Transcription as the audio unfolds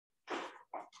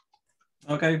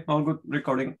Okay, all good.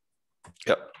 Recording.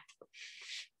 Yep.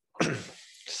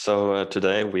 So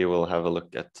today we will have a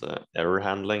look at error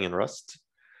handling in Rust.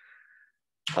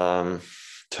 To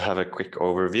have a quick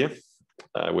overview,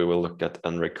 we will look at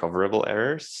unrecoverable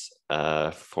errors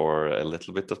for a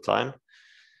little bit of time,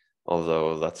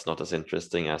 although that's not as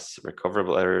interesting as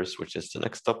recoverable errors, which is the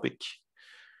next topic.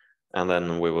 And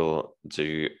then we will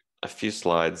do a few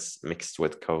slides mixed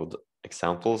with code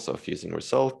examples of using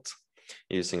result,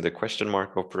 using the question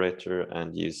mark operator,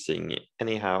 and using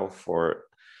anyhow for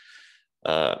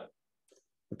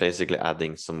basically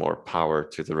adding some more power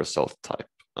to the result type.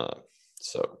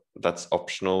 So that's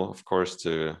optional, of course,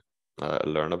 to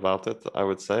learn about it, I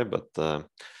would say, but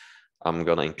I'm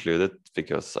gonna include it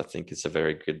because I think it's a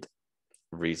very good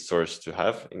resource to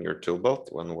have in your tool belt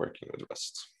when working with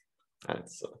Rust. And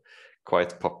it's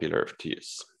quite popular to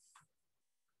use.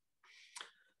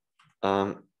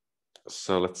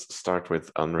 So let's start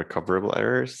with unrecoverable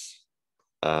errors.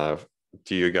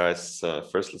 Do you guys,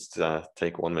 first let's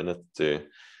take 1 minute to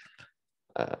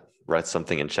write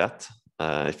something in chat.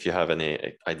 If you have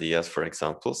any ideas for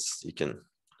examples, you can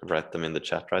write them in the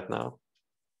chat right now.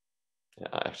 Yeah,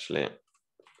 actually,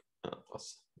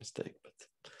 was a mistake, but.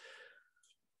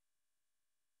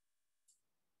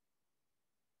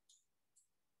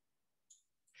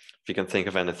 If you can think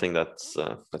of anything that's,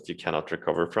 that you cannot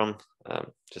recover from,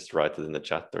 just write it in the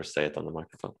chat or say it on the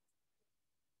microphone.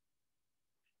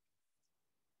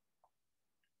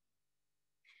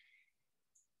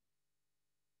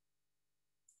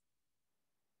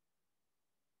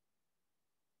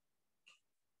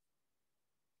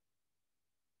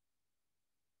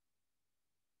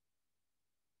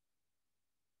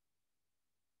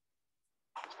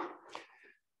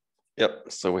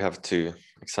 Yep, so we have two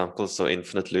examples. So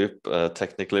infinite loop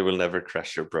technically will never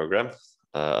crash your program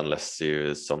unless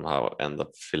you somehow end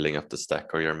up filling up the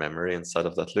stack or your memory inside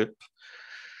of that loop.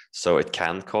 So it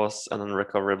can cause an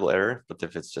unrecoverable error, but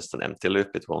if it's just an empty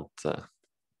loop, it won't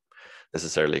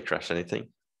necessarily crash anything.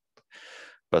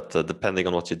 But depending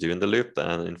on what you do in the loop,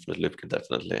 then an infinite loop can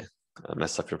definitely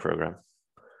mess up your program.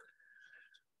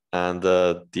 And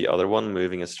the other one,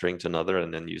 moving a string to another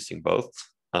and then using both,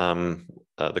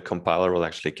 the compiler will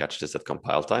actually catch this at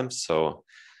compile time. So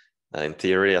in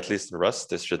theory, at least in Rust,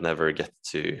 this should never get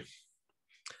to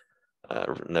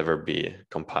never be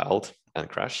compiled and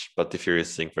crash. But if you're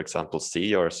using, for example,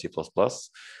 C or C++,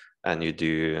 and you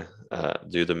do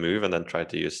the move and then try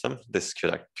to use them, this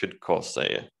could cause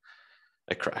a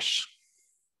crash.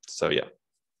 So yeah.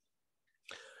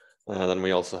 Then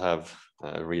we also have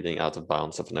reading out of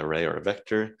bounds of an array or a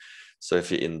vector. So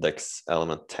if you index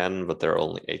element 10, but there are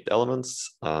only 8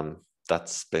 elements,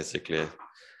 that's basically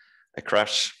a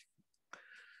crash.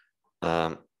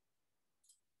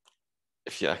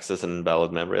 If you access an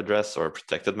invalid memory address or a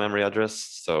protected memory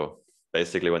address, so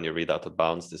basically when you read out of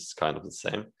bounds, this is kind of the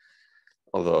same.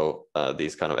 Although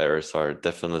these kind of errors are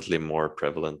definitely more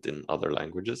prevalent in other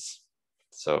languages.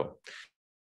 So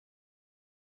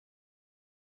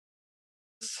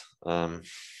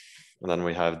and then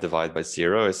we have divide by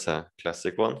 0 is a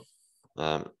classic one.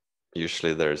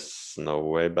 Usually there's no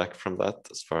way back from that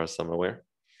as far as I'm aware.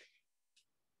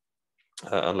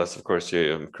 Unless of course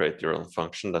you create your own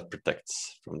function that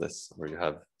protects from this, or you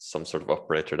have some sort of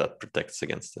operator that protects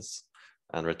against this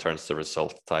and returns the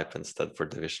result type instead for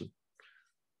division.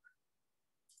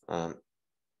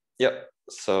 Yep,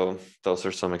 so those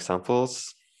are some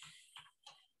examples.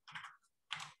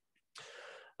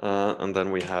 And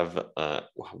then we have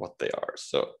what they are.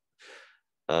 So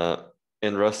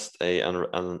in Rust,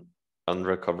 an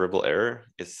unrecoverable error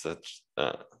is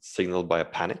signaled by a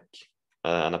panic.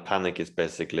 And a panic is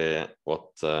basically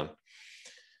what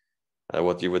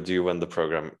you would do when the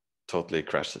program totally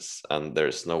crashes and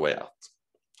there's no way out.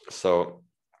 So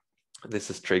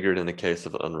this is triggered in the case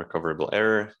of an unrecoverable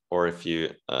error, or if you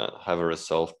have a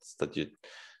result that you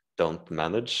don't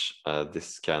manage,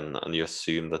 this can, and you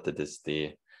assume that it is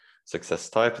the success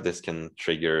type, this can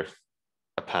trigger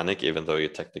a panic even though you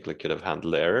technically could have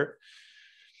handled the error.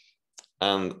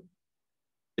 And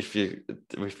if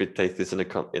we take this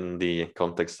in the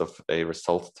context of a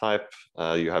result type,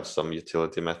 you have some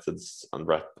utility methods,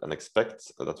 unwrap and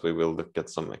expect, that we will look at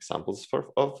some examples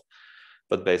of.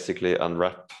 But basically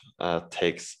unwrap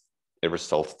takes a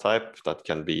result type that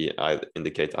can be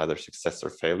indicate either success or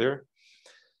failure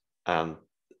and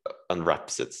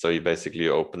unwraps it. So you basically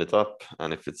open it up,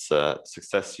 and if it's a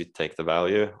success, you take the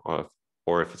value, or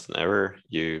if it's an error,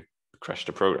 you crash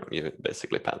the program, you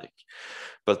basically panic.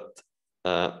 But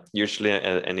usually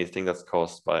anything that's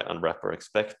caused by unwrap or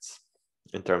expect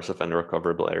in terms of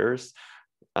unrecoverable errors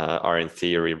are in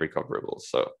theory recoverable.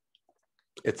 So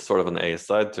it's sort of an A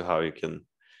side to how you can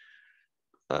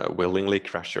willingly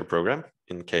crash your program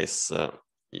in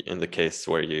the case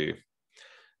where you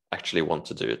actually want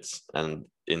to do it. And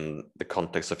in the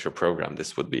context of your program,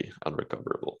 this would be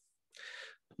unrecoverable,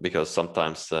 because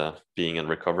sometimes being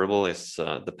unrecoverable is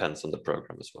depends on the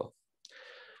program as well.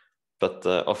 But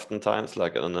oftentimes,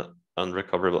 like an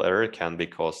unrecoverable error can be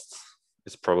caused,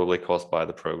 is probably caused by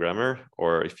the programmer,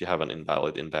 or if you have an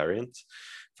invalid invariant.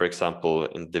 For example,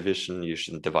 in division, you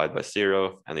shouldn't divide by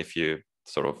 0, and if you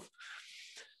sort of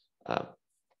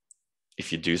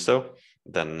if you do so,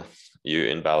 then you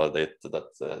invalidate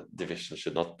that division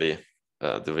should not be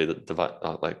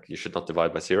like you should not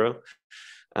divide by 0,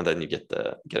 and then you get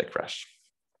a crash.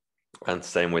 And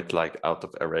same with like out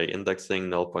of array indexing,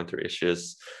 null pointer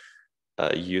issues.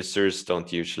 Users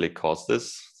don't usually cause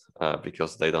this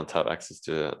because they don't have access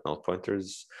to null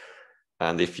pointers.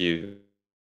 And if you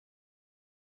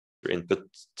input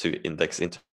to index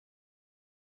into,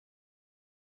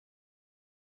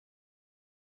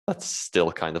 that's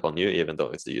still kind of on you, even though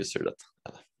it's the user that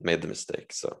made the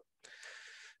mistake. So,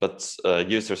 but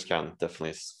users can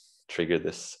definitely trigger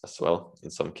this as well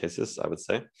in some cases, I would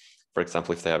say. For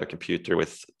example, if they have a computer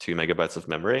with 2 megabytes of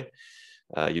memory,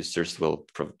 users will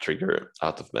trigger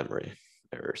out of memory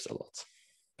errors a lot,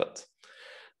 but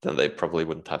then they probably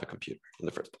wouldn't have a computer in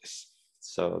the first place.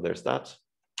 So there's that.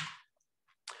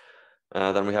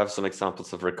 Then we have some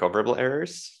examples of recoverable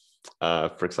errors.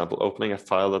 For example, opening a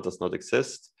file that does not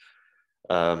exist.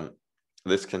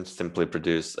 This can simply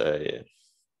produce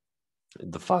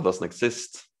the file doesn't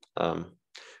exist,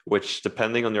 which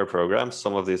depending on your program,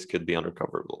 some of these could be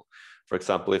unrecoverable. For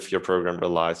example, if your program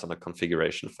relies on a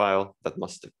configuration file that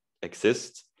must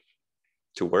exist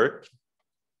to work,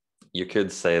 you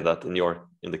could say that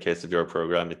in the case of your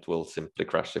program, it will simply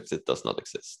crash if it does not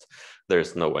exist.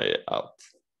 There's no way out,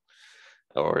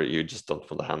 or you just don't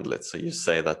want to handle it. So you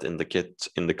say that in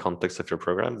the context of your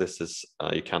program, this is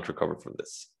you can't recover from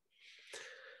this.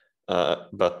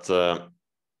 But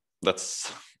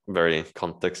that's very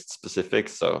context specific.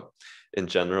 So in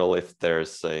general, if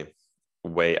there's a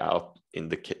way out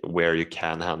where you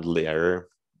can handle the error,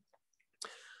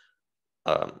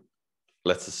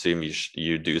 let's assume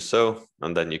you do so,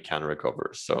 and then you can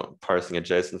recover. So parsing a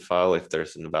JSON file, if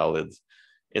there's invalid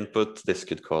input, this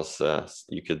could cause,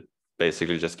 you could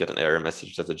basically just get an error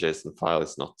message that the JSON file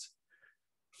is not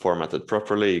formatted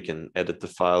properly. You can edit the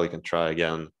file, you can try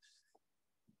again,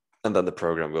 and then the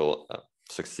program will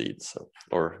succeed. So,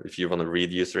 or if you want to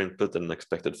read user input in an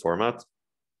expected format,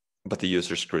 but the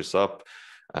user screws up,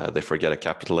 they forget a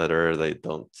capital letter, they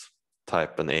don't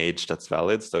type an age that's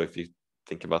valid. So if you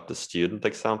think about the student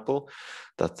example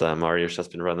that Mariusz has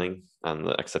been running and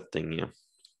accepting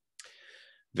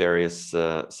various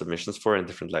submissions for in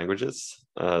different languages,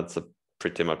 it's a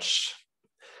pretty much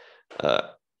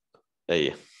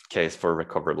a case for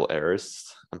recoverable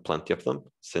errors, and plenty of them,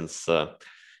 since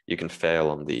you can fail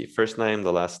on the first name,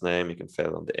 the last name, you can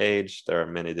fail on the age. There are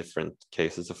many different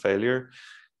cases of failure,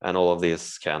 and all of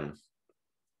these can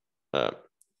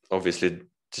obviously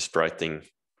just writing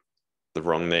the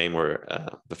wrong name or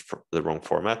the wrong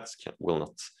format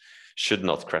should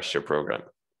not crash your program.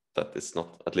 That is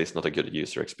not, at least not a good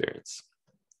user experience.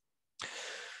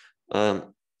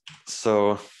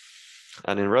 So,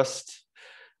 and in Rust,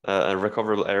 a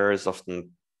recoverable error is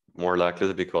often more likely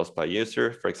to be caused by a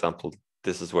user. For example,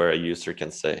 this is where a user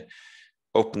can say,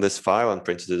 open this file and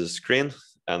print it to the screen,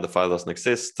 and the file doesn't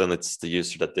exist, and it's the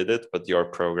user that did it, but your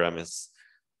program is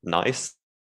nice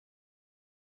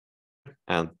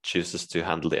and chooses to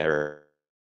handle the error,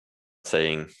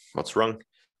 saying what's wrong,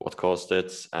 what caused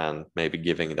it, and maybe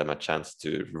giving them a chance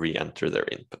to re-enter their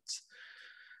inputs.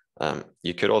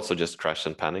 You could also just crash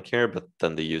and panic here, but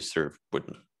then the user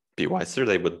wouldn't be wiser.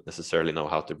 They wouldn't necessarily know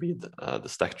how to read the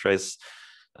stack trace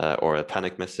or a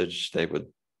panic message. They would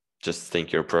just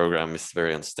think your program is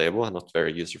very unstable and not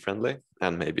very user-friendly,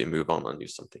 and maybe move on and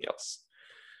use something else.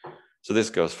 So this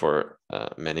goes for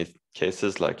many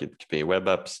cases, like it could be web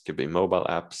apps, it could be mobile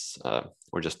apps,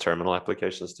 or just terminal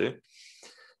applications too.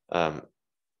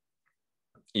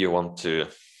 You want to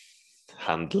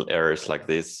handle errors like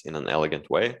this in an elegant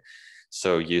way,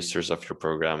 so users of your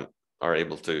program are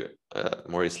able to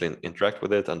more easily interact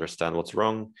with it, understand what's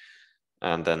wrong,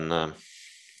 and then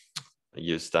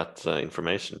use that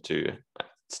information to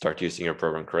start using your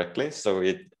program correctly, so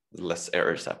less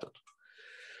errors happen.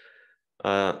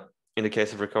 In the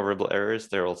case of recoverable errors,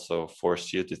 they also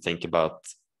force you to think about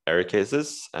error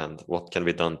cases and what can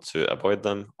be done to avoid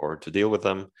them or to deal with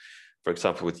them. For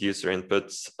example, with user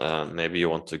inputs, maybe you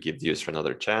want to give the user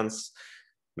another chance.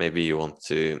 Maybe you want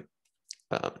to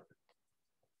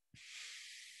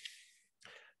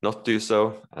not do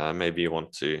so. Maybe you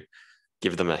want to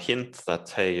give them a hint that,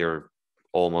 hey, you're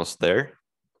almost there.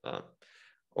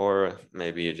 Or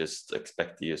maybe you just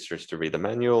expect the users to read the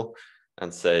manual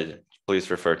and say,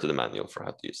 please refer to the manual for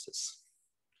how to use this.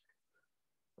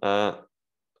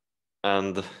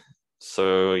 And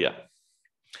so, yeah.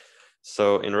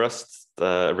 So in Rust,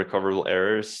 the recoverable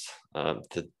errors,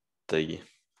 the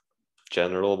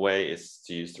general way is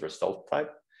to use the result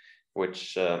type,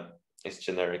 which is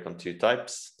generic on two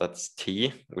types. That's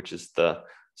T, which is the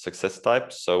success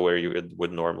type. So where you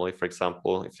would normally, for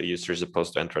example, if a user is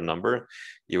supposed to enter a number,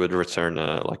 you would return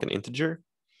like an integer.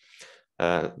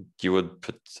 You would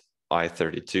put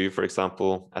I32, for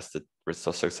example, as the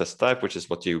result success type, which is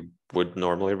what you would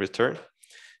normally return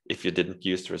if you didn't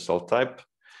use the result type.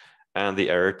 And the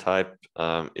error type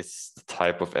is the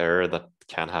type of error that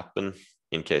can happen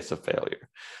in case of failure.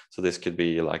 So this could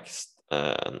be like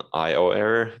an IO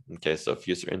error in case of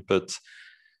user input.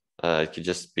 It could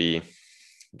just be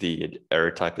the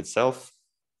error type itself,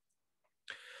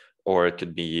 or it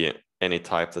could be any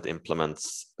type that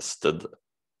implements std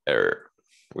error,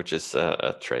 which is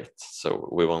a trait. So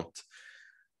we won't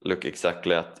look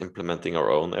exactly at implementing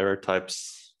our own error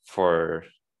types for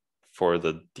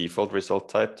the default result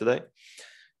type today.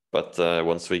 But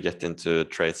once we get into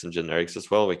traits and generics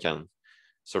as well, we can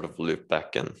sort of loop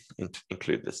back and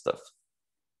include this stuff.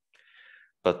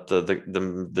 But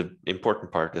the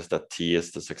important part is that T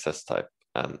is the success type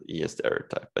and E is the error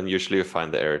type. And usually you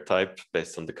find the error type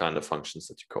based on the kind of functions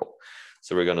that you call.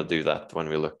 So we're going to do that when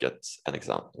we look at an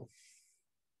example.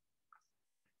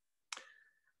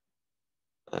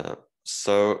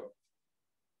 So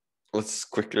let's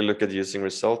quickly look at using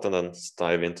result and then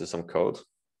dive into some code.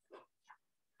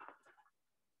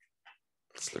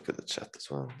 Let's look at the chat as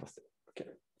well. Okay.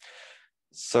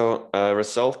 So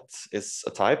result is a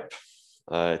type.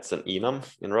 It's an enum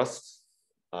in Rust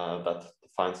that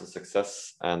defines a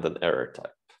success and an error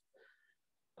type.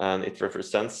 And it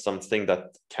represents something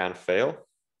that can fail.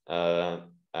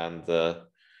 And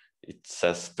it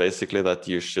says basically that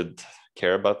you should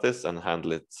care about this and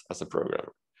handle it as a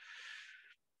programmer.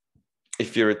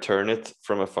 If you return it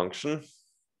from a function,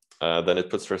 then it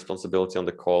puts responsibility on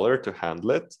the caller to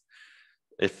handle it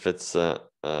if it's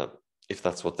if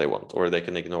that's what they want, or they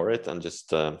can ignore it and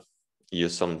just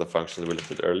use some of the functions we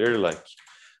looked at earlier, like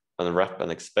unwrap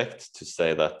and expect, to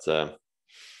say that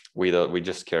we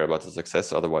just care about the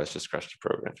success, otherwise just crash the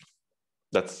program.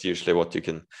 That's usually what you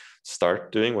can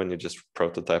start doing when you just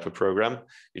prototype a program.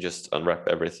 You just unwrap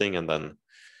everything, and then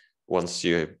once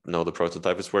you know the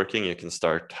prototype is working, you can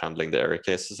start handling the error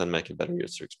cases and make a better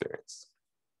user experience.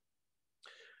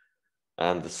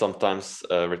 And sometimes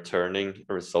returning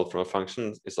a result from a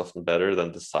function is often better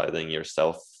than deciding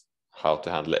yourself how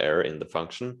to handle error in the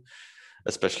function,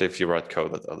 especially if you write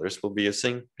code that others will be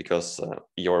using, because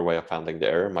your way of handling the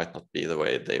error might not be the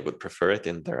way they would prefer it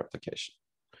in their application.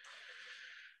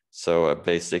 So a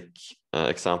basic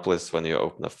example is when you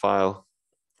open a file,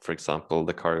 for example,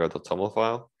 the cargo.toml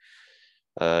file,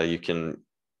 you can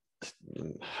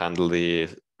handle the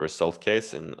result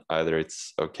case in either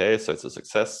it's okay, so it's a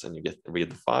success and you read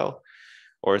the file,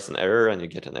 or it's an error and you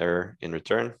get an error in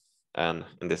return. And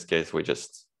in this case, we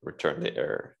just return the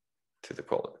error to the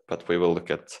caller. But we will look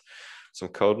at some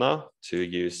code now to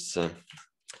use,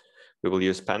 we will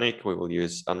use panic, we will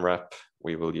use unwrap,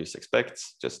 we will use expect,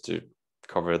 just to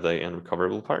cover the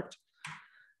unrecoverable part.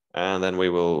 And then we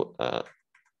will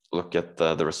look at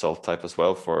the result type as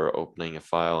well for opening a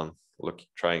file and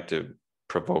trying to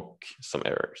provoke some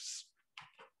errors.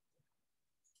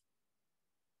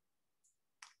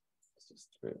 Let's just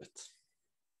move it.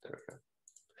 There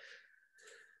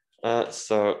we go.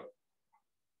 So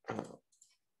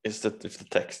is that if the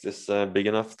text is big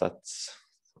enough? That's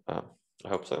I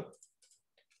hope so.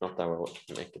 If not, I will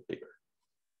make it bigger.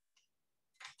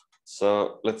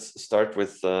 So let's start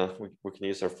with we can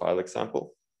use our file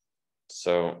example.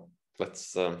 So let's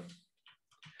start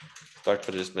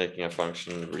by just making a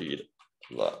function read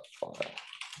the file.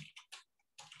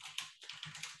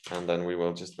 And then we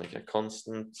will just make a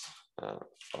constant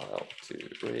file to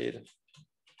read.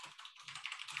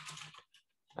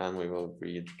 And we will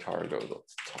read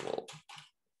cargo.toml.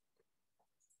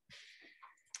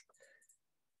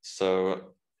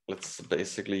 So let's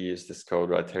basically use this code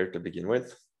right here to begin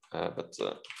with, but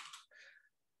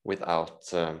without,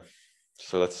 so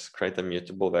let's create a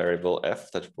mutable variable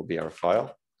f that will be our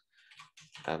file.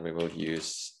 And we will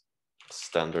use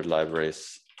standard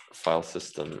libraries file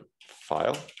system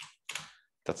file.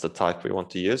 That's the type we want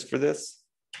to use for this.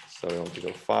 So we want to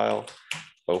go file,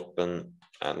 open,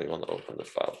 and we want to open the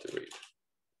file to read.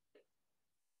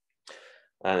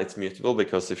 And it's mutable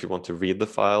because if you want to read the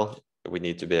file, we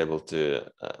need to be able to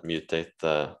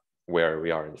mutate where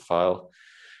we are in the file.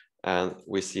 And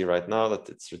we see right now that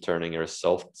it's returning a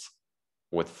result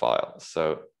with file.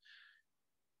 So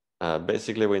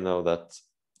basically we know that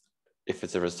if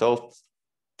it's a result,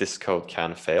 this code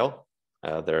can fail.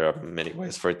 There are many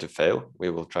ways for it to fail. We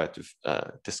will try to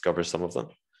discover some of them.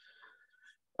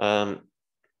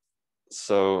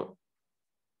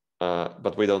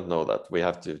 But we don't know that. We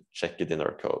have to check it in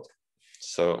our code.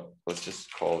 So let's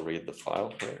just call read the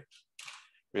file here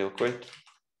real quick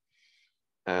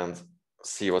and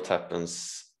see what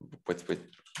happens with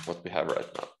what we have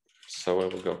right now. So we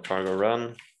will go cargo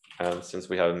run. And since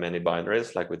we have many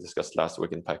binaries, like we discussed last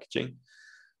week in packaging,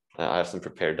 I have some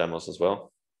prepared demos as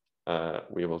well.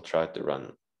 We will try to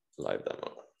run live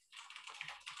demo.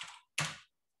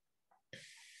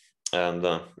 And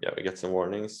yeah, we get some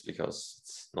warnings because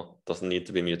it's doesn't need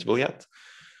to be mutable yet,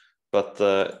 but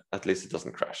at least it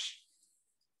doesn't crash.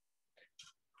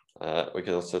 We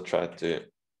could also try to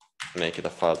make it a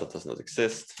file that does not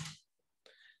exist,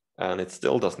 and it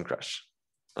still doesn't crash.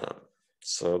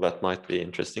 So that might be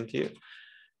interesting to you.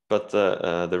 But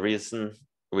the reason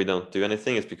we don't do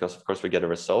anything is because, of course, we get a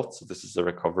result. So this is a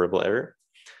recoverable error.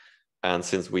 And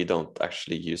since we don't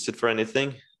actually use it for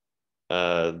anything,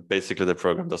 basically the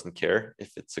program doesn't care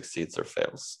if it succeeds or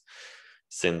fails,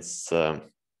 since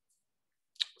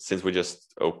we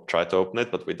just try to open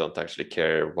it, but we don't actually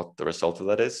care what the result of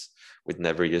that is. We'd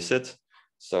never use it,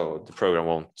 so the program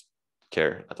won't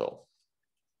care at all.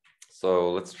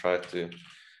 So let's try to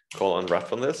call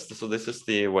unwrap on this. So this is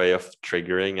the way of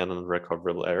triggering an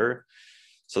unrecoverable error.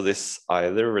 So this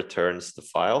either returns the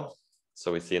file.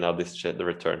 So we see now the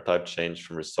return type changed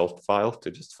from result file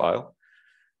to just file.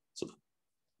 So,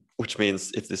 which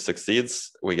means if this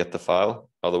succeeds, we get the file.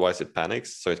 Otherwise, it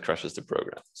panics, so it crashes the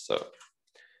program. So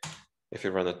if we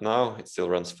run it now, it still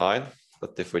runs fine.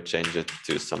 But if we change it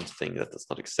to something that does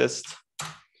not exist,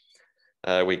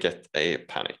 we get a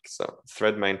panic. So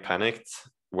thread main panicked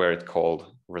where it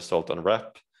called result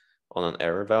unwrap on an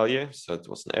error value. So it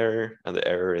was an error, and the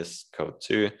error is code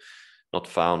 2, not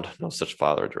found, no such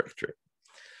file or directory.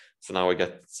 So now we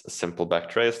get a simple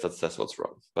backtrace that says what's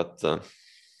wrong. But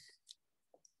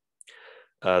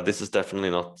this is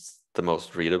definitely not the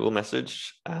most readable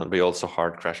message. And we also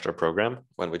hard crashed our program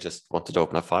when we just wanted to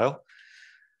open a file.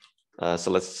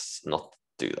 So let's not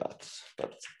do that.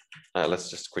 But let's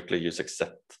just quickly use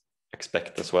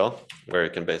expect as well, where you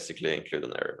can basically include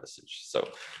an error message. So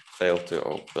fail to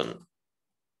open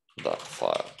that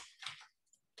file,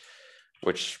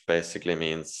 which basically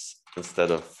means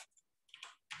instead of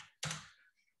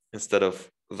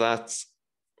that,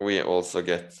 we also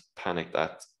get panicked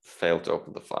at fail to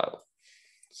open the file.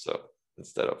 So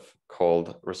instead of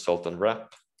called result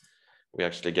unwrap, we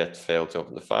actually get fail to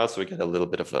open the file. So we get a little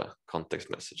bit of a context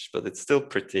message, but it's still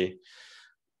pretty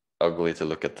ugly to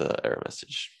look at the error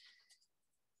message.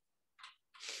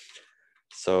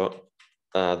 So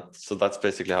that's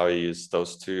basically how you use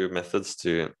those two methods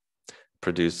to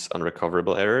produce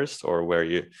unrecoverable errors, or where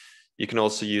you can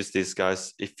also use these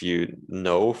guys if you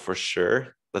know for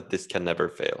sure that this can never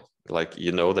fail. Like,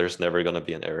 there's never going to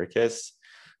be an error case.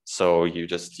 So you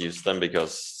just use them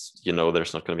because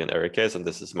there's not going to be an error case, and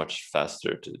this is much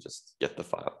faster to just get the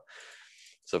file.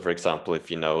 So for example, if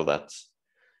you know that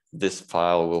this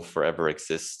file will forever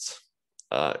exist,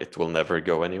 it will never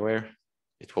go anywhere,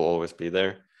 it will always be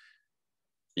there,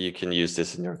 you can use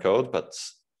this in your code. But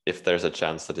if there's a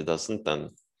chance that it doesn't, then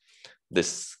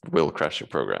this will crash your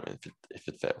program if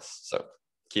it fails. So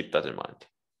keep that in mind.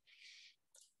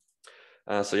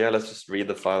 So yeah, let's just read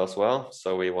the file as well.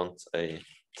 So we want a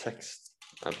text,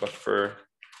 a buffer,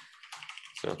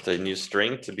 so a new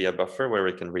string to be a buffer where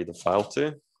we can read the file to.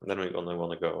 And then we're gonna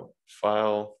want to go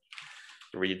file,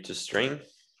 read to string,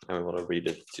 and we want to read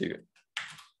it to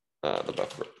the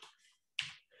buffer.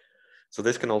 So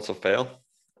this can also fail.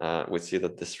 We see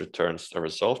that this returns a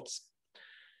result,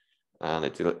 and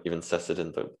it even says it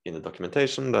in the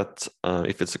documentation that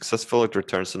if it's successful, it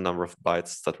returns the number of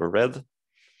bytes that were read.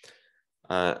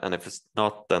 And if it's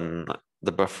not, then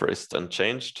the buffer is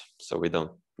unchanged, so we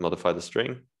don't modify the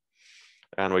string,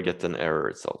 and we get an error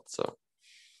result.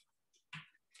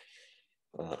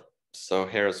 So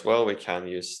here as well, we can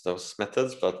use those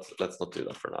methods, but let's not do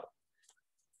that for now.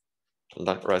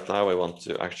 Right now, we want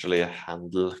to actually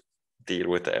deal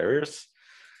with the errors.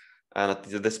 And at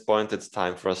this point, it's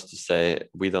time for us to say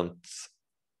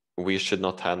we should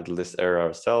not handle this error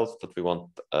ourselves, but we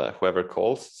want whoever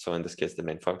calls, so in this case, the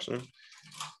main function,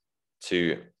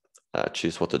 to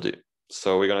choose what to do.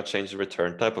 So we're going to change the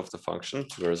return type of the function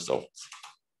to a result.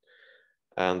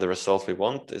 And the result we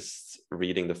want is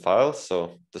reading the file.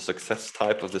 So the success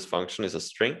type of this function is a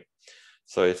string.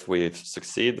 So if we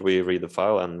succeed, we read the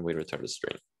file and we return the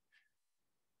string.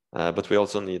 But we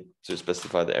also need to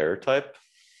specify the error type.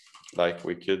 Like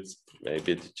we could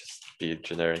maybe just be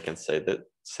generic and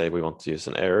say we want to use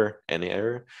an error, any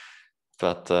error.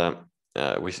 But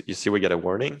you see we get a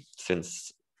warning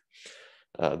since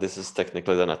this is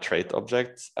technically then a trait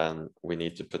object, and we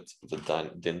need to put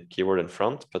the dint keyword in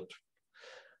front,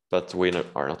 but we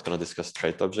are not going to discuss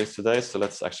trait objects today. So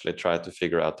let's actually try to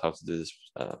figure out how to do this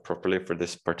properly for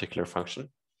this particular function.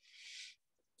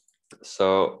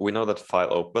 So we know that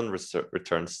file open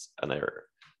returns an error.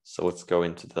 So let's go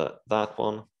into that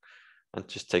one and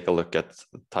just take a look at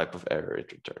the type of error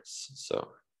it returns.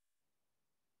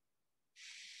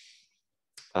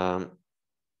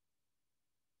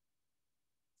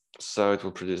 So it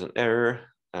will produce an error,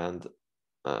 and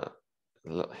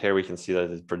here we can see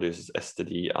that it produces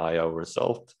std IO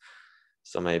result.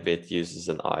 So maybe it uses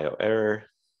an IO error.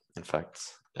 In fact,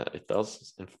 it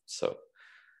does. So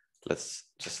let's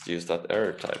just use that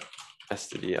error type,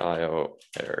 std IO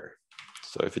error.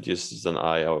 So if it uses an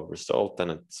IO result, then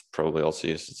it probably also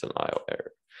uses an IO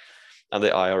error. And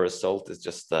the IO result is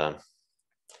just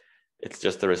it's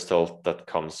just the result that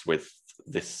comes with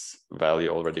this value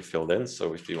already filled in.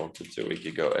 So if you wanted to, we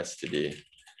could go std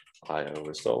IO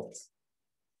result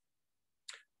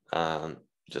and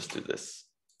just do this.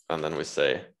 And then we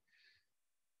say,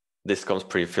 this comes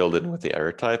pre-filled in with the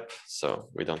error type, so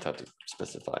we don't have to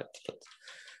specify it. But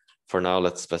for now,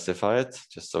 let's specify it,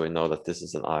 just so we know that this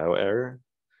is an IO error.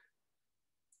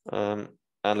 And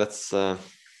let's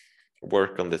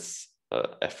work on this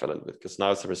F a little bit, because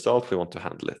now it's a result, we want to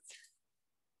handle it.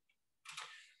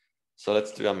 So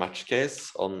let's do a match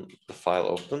case on the file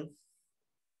open.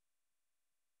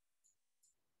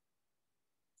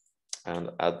 And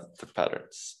add the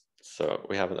patterns. So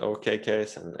we have an OK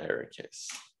case and an error case.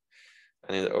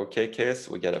 And in the OK case,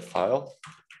 we get a file.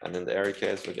 And in the error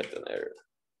case, we get an error.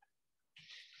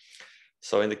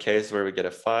 So in the case where we get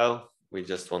a file, we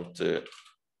just want to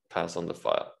pass on the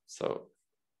file. So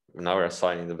now we're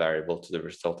assigning the variable to the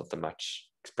result of the match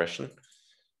expression.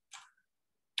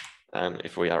 And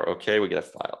if we are OK, we get a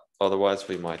file. Otherwise,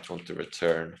 we might want to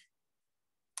return,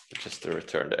 just to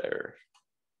return the error.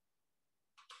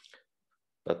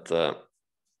 But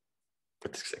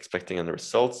it's expecting a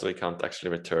result, so we can't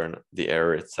actually return the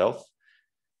error itself.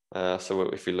 So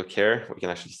if we look here, we can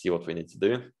actually see what we need to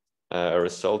do. A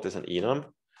result is an enum.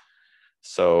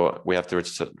 So we have to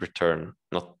return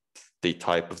not the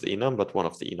type of the enum, but one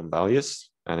of the enum values.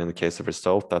 And in the case of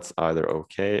result, that's either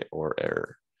OK or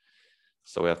error.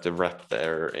 So we have to wrap the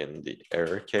error in the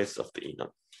error case of the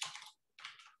enum.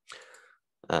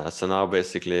 So now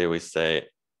basically we say,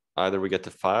 either we get the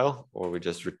file or we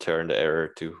just return the error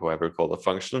to whoever called the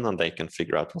function, and they can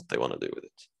figure out what they want to do with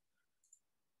it.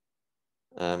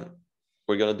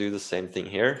 We're going to do the same thing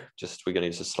here, just we're going to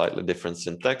use a slightly different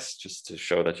syntax just to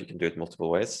show that you can do it multiple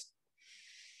ways.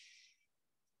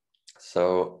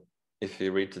 So if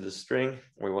you read to the string,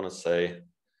 we want to say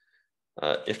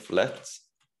if let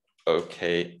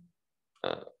OK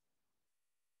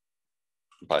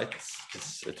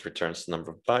bytes, it returns the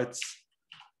number of bytes.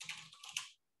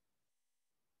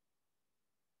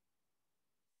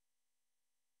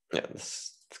 Yeah,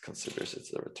 this considers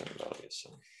it's a return value. So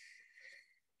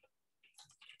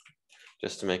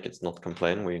just to make it not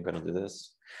complain, we're going to do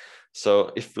this.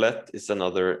 So if let is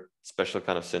another special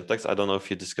kind of syntax. I don't know if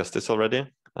you discussed this already,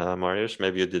 Mariusz.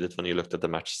 Maybe you did it when you looked at the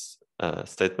match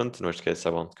statement, in which case I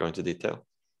won't go into detail.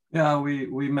 Yeah,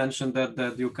 we mentioned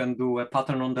that you can do a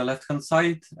pattern on the left-hand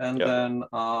side and then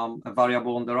a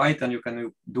variable on the right, and you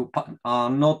can do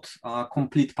not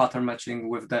complete pattern matching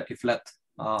with the if let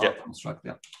construct.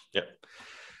 Yeah.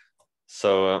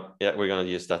 So yeah, we're going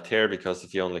to use that here, because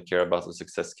if you only care about the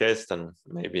success case, then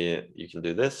maybe you can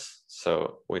do this.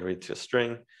 So we read to a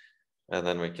string, and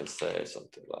then we can say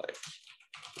something like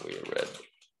we read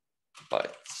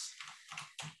bytes.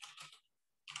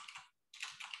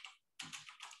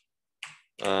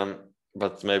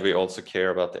 But maybe also care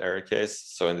about the error case.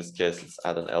 So in this case, let's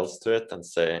add an else to it and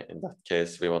say, in that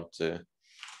case, we want to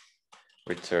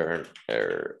return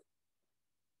error.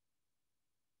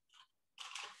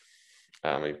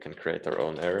 We can create our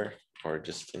own error or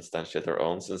just instantiate our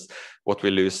own, since what we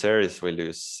lose here is we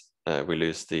lose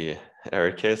the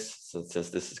error case. So since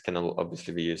this can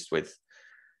obviously be used with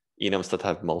enums that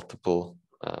have multiple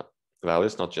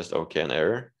values, not just OK and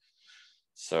error.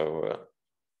 So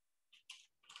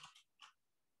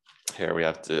here we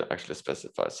have to actually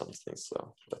specify something.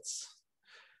 So let's,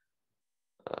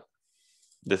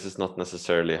 this is not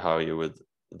necessarily how you would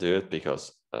do it,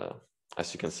 because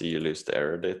as you can see, you lose the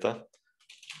error data.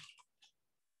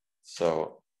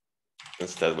 So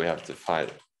instead we have to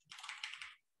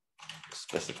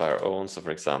specify our own. So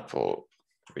for example,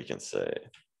 we can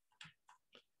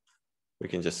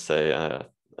just say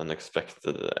an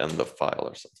expected end of file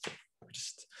or something. We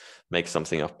just make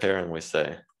something up here and we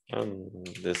say,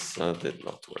 this did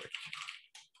not work.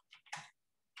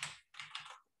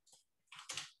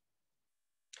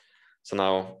 So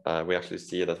now we actually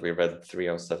see that we read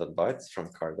 307 bytes from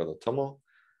cargo.toml,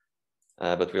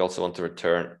 but we also want to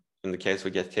return, in the case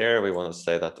we get here, we want to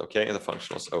say that, okay, the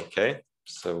function was okay.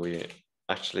 So we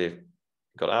actually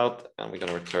got out and we're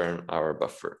going to return our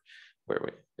buffer where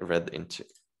we read into.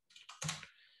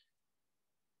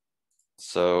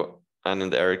 So, and in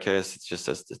the error case, it just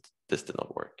says that this did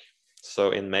not work.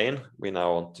 So in main, we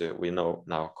now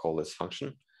call this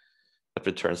function that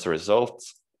returns the result.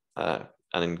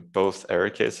 And in both error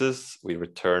cases, we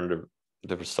return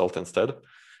the result instead.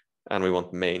 And we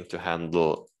want main to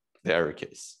handle the error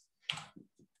case,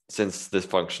 since this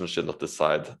function should not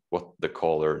decide what the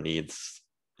caller needs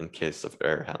in case of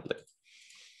error handling.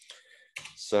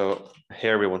 So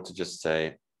here we want to just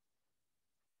say,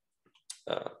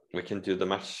 we can do the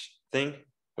match thing.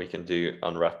 We can do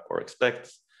unwrap or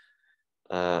expect,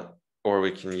 or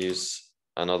we can use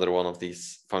another one of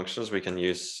these functions. We can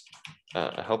use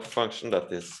a helper function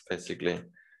that is basically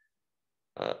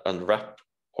unwrap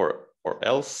or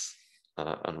else,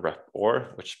 unwrap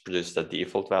or, which produces a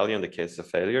default value in the case of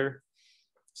failure.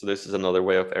 So this is another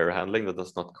way of error handling that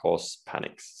does not cause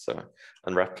panics. So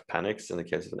unwrap panics in the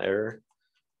case of an error.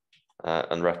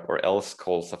 Unwrap or else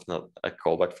calls a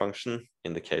callback function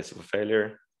in the case of a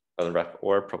failure. Unwrap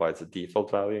or provides a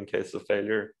default value in case of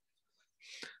failure.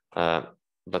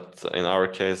 But in our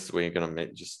case, we're going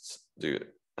to just do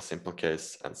a simple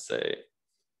case and say,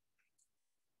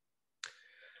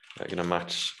 we're going to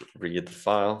match read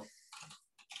file.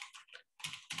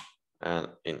 And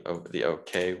in the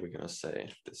OK, we're going to say,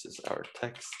 this is our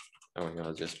text. And we're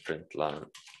going to just print line,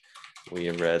 we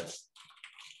read,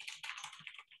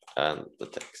 and the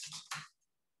text.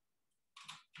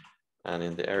 And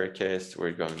in the error case,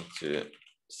 we're going to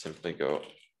simply go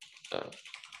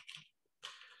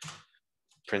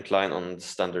print line on the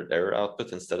standard error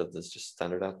output instead of this just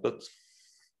standard output,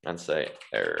 and say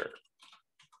error.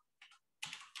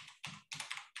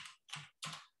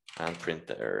 And print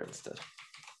the error instead.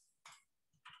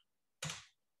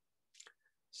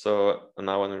 So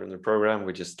now when we're in the program,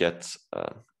 we just get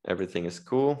everything is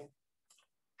cool.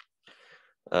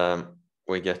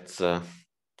 We get the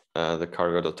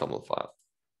cargo.toml file.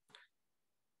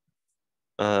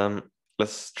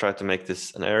 Let's try to make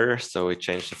this an error. So we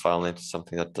change the file name to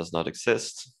something that does not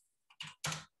exist.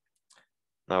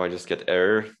 Now I just get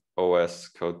error, OS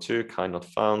code 2, kind not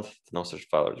found, no such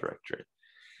file or directory.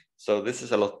 So this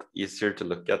is a lot easier to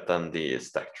look at than the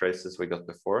stack traces we got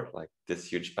before, like this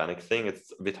huge panic thing.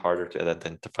 It's a bit harder to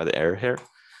identify the error here.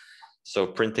 So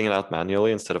printing it out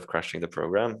manually instead of crashing the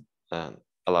program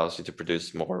allows you to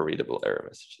produce more readable error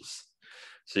messages.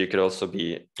 So you could also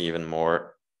be even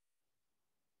more,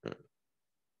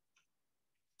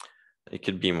 you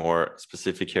could be more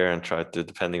specific here and try to,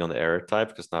 depending on the error type,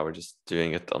 because now we're just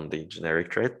doing it on the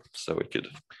generic trait. So we could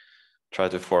try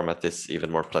to format this even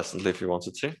more pleasantly if you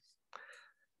wanted to.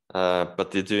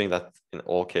 But doing that in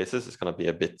all cases is going to be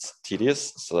a bit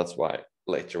tedious. So that's why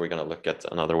later we're going to look at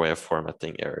another way of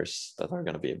formatting errors that are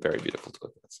going to be very beautiful to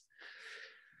look at.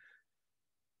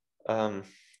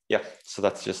 Yeah, so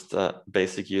that's just a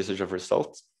basic usage of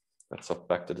result. Let's hop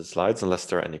back to the slides unless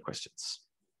there are any questions.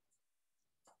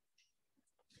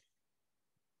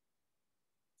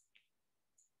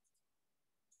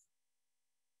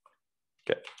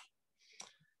 Okay.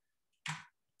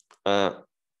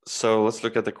 So let's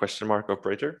look at the question mark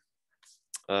operator.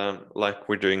 Like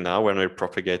we're doing now when we're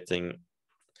propagating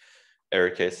error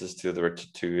cases to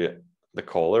the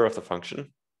caller of the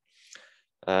function.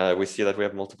 We see that we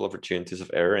have multiple opportunities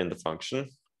of error in the function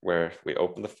where we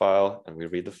open the file and we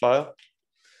read the file.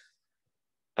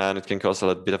 And it can cause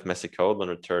a bit of messy code when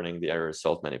returning the error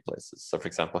result many places. So for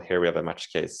example, here we have a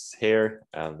match case here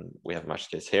and we have a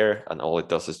match case here. And all it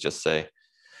does is just say,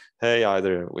 hey,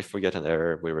 either if we get an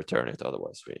error, we return it.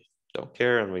 Otherwise, we don't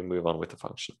care and we move on with the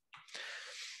function.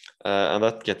 And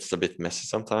that gets a bit messy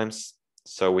sometimes.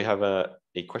 So we have a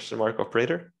question mark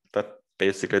operator that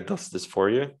basically does this for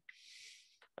you.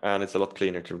 And it's a lot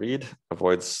cleaner to read,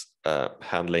 avoids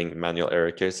handling manual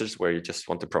error cases where you just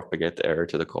want to propagate the error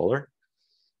to the caller.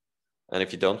 And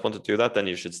if you don't want to do that, then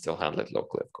you should still handle it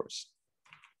locally, of course.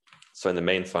 So in the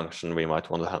main function, we might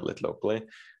want to handle it locally,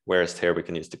 whereas here we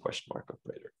can use the question mark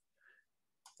operator.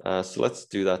 So let's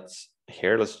do that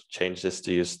here, let's change this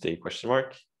to use the question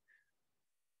mark.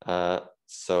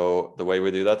 So the way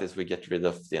we do that is we get rid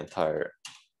of the entire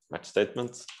match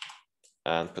statement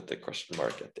and put the question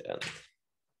mark at the end.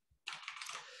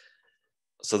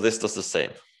 So this does the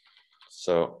same.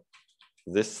 So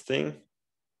this thing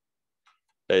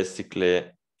basically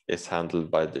is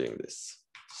handled by doing this.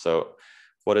 So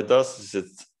what it does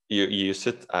is you use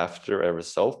it after a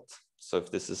result. So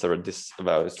if this is this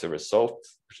value is the result,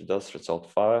 which it does, result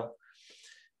file.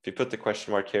 If you put the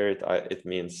question mark here, it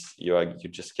means you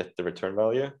just get the return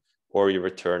value or you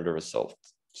return the result.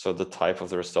 So the type of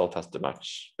the result has to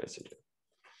match, basically.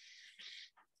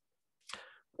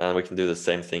 And we can do the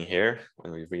same thing here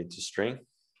when we read to string.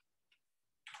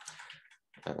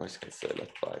 And we're just going to say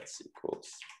let bytes equals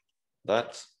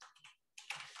that.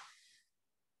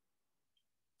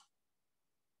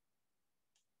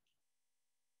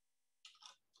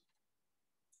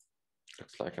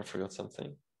 Looks like I forgot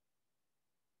something.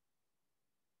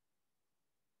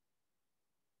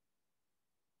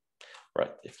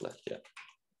 Right, if let, yeah.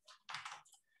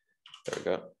 There we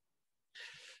go.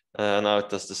 Now it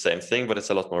does the same thing, but it's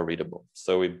a lot more readable.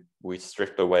 So we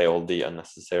strip away all the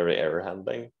unnecessary error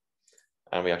handling,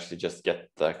 and we actually just get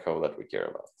the code that we care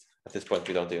about. At this point,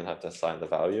 we don't even have to assign the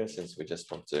value since we just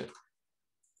want to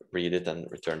read it and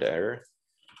return the error.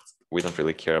 We don't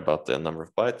really care about the number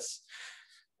of bytes.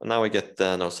 And now we get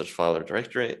the no such file or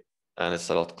directory, and it's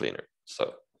a lot cleaner.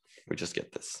 So we just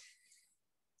get this.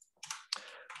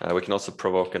 We can also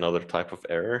provoke another type of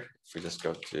error. If we just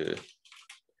go to,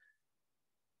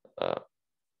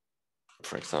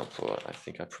 for example, I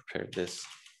think I prepared this.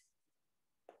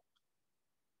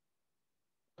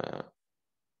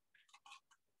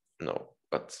 No,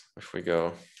 but if we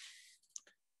go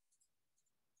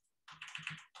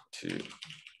to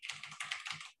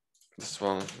this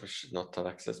one, we should not have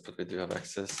access, but we do have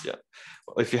access. Yeah.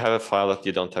 Well, if you have a file that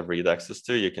you don't have read access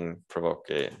to, you can provoke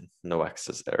a no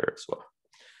access error as well.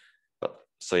 But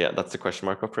so yeah, that's the question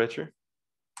mark operator.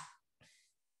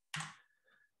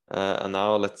 And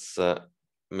now let's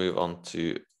move on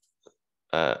to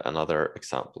another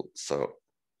example. So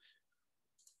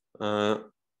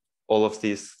all of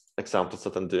these examples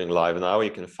that I'm doing live now,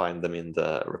 you can find them in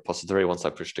the repository once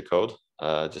I push the code.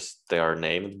 Just they are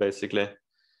named basically.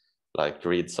 Like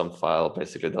read some file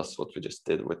basically does what we just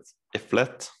did with if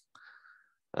let.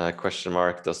 Question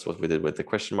mark does what we did with the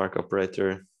question mark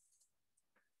operator.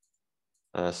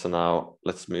 So now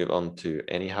let's move on to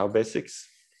anyhow basics.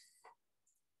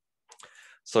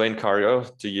 So in Cargo,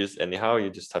 to use anyhow, you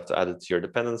just have to add it to your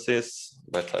dependencies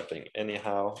by typing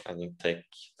anyhow, and you take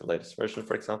the latest version,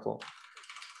 for example,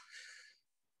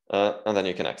 and then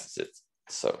you can access it.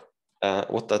 So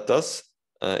what that does,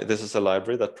 this is a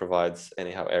library that provides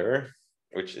anyhow error,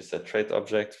 which is a trait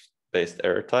object based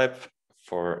error type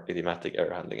for idiomatic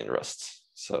error handling in Rust.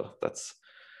 So that's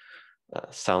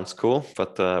sounds cool,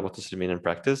 but what does it mean in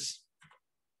practice?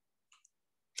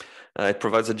 It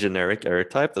provides a generic error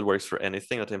type that works for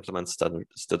anything that implements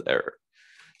standard error.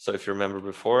 So if you remember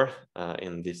before,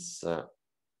 in this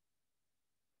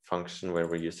function where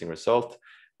we're using result,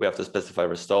 we have to specify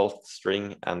result,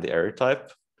 string, and the error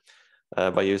type.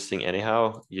 By using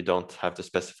anyhow, you don't have to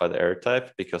specify the error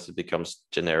type because it becomes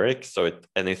generic. So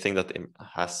anything that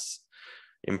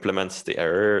implements the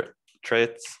error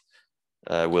traits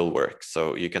will work.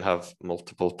 So you can have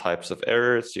multiple types of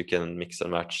errors, you can mix and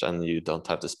match, and you don't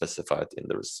have to specify it in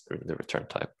the return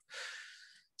type.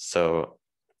 So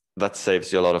that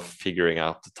saves you a lot of figuring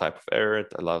out the type of error.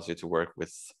 It allows you to work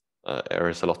with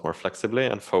errors a lot more flexibly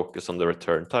and focus on the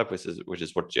return type, which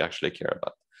is what you actually care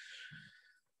about.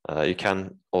 You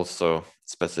can also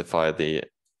specify the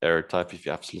error type if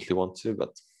you absolutely want to,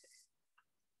 but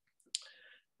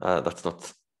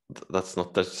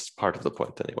that's part of the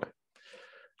point anyway.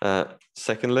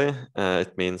 Secondly,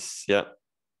 it means, yeah,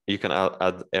 you can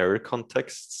add error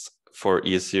contexts for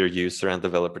easier user and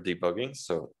developer debugging.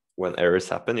 So when errors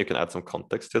happen, you can add some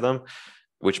context to them,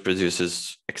 which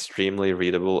produces extremely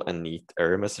readable and neat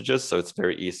error messages. So it's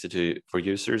very easy for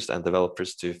users and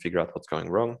developers to figure out what's going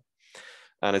wrong.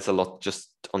 And it's a lot, just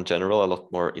on general, a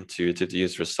lot more intuitive to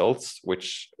use results,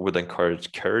 which would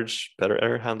encourage better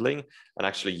error handling and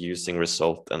actually using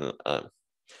result and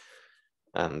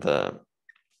the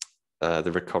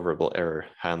recoverable error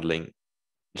handling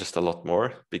just a lot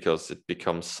more, because it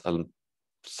becomes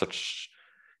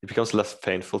less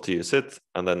painful to use it,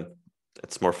 and then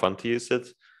it's more fun to use it,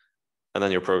 and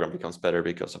then your program becomes better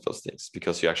because of those things,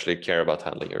 because you actually care about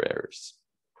handling your errors.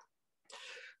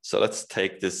 So let's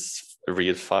take this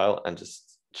read file and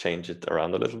just change it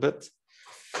around a little bit.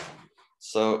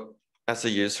 So as a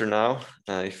user now,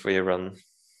 if we run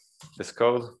this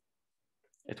code,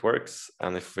 it works.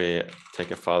 And if we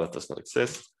take a file that does not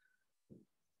exist,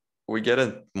 we get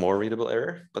a more readable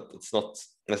error, but it's not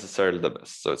necessarily the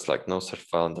best. So it's like no such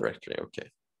file in directory,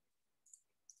 okay.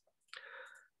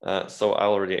 So I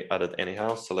already added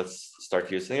anyhow, so let's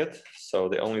start using it. So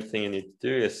the only thing you need to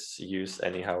do is use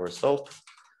anyhow result,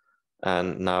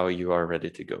 and now you are ready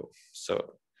to go.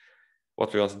 So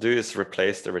what we want to do is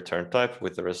replace the return type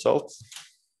with the result.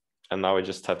 And now we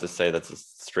just have to say that the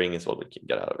string is what we can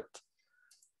get out of it.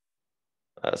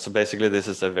 So basically this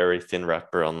is a very thin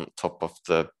wrapper on top of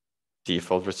the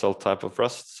default result type of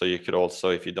Rust. So you could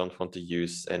also, if you don't want to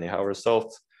use anyhow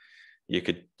result, you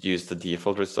could use the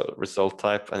default result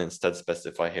type and instead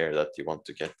specify here that you want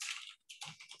to get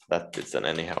that it's an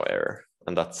anyhow error.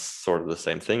 And that's sort of the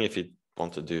same thing if you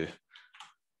want to do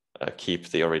keep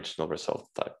the original result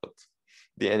type. But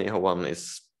the anyhow one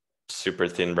is super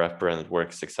thin wrapper and it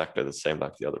works exactly the same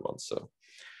like the other one. So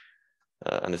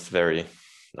and it's very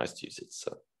nice to use it.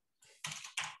 So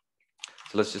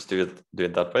let's just do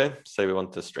it that way. Say we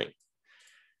want a string.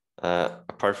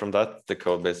 Apart from that, the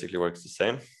code basically works the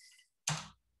same.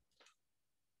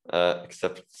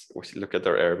 Except we look at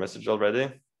our error message already.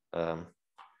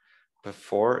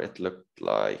 Before it looked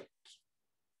like,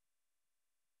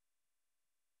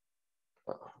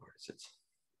 where is it?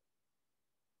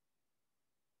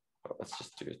 Oh, let's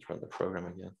just do it, run the program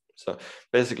again. So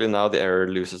basically now the error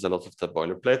loses a lot of the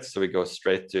boilerplate. So we go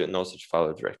straight to no such file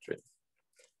or directory.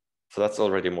 So that's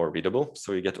already more readable.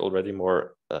 So we get already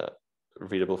more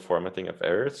readable formatting of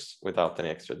errors without any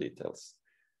extra details.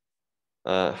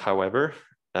 However,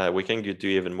 we can do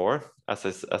even more.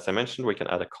 As I mentioned, we can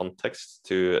add a context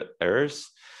to errors.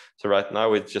 So right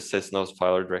now it just says no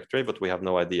file or directory, but we have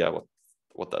no idea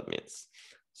what that means.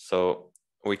 So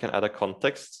we can add a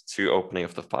context to opening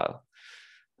of the file.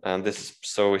 And this is,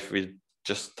 so if we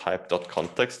just type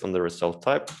 .context on the result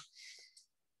type,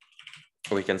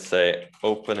 we can say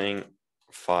opening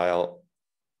file,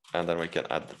 and then we can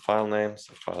add the file name,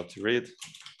 so file to read.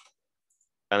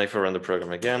 And if we run the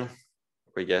program again,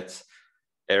 we get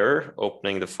error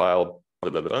opening the file, blah,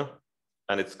 blah, blah,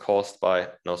 and it's caused by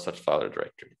no such file or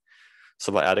directory.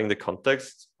 So by adding the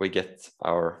context, we get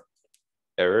our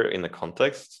error in the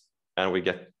context, and we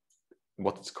get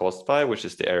what it's caused by, which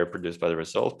is the error produced by the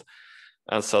result.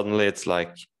 And suddenly it's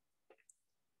like,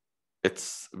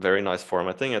 it's very nice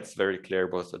formatting. It's very clear,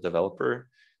 both the developer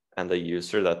and the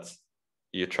user, that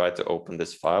you try to open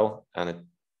this file and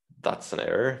that's an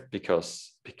error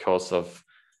because of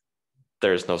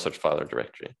there is no such file or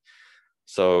directory.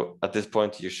 So at this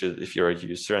point, you should, if you're a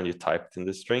user and you typed in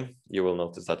this string, you will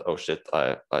notice that, oh shit,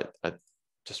 I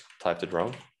just typed it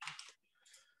wrong.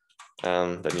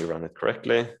 And then you run it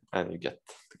correctly and you get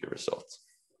the good result.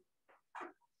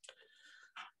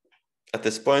 At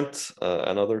this point,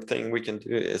 another thing we can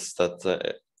do is that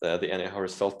the anyhow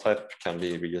result type can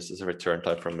be reused as a return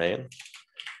type from main.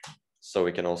 So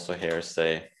we can also here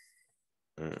say,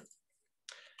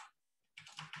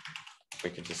 we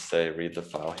can just say read the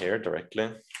file here directly.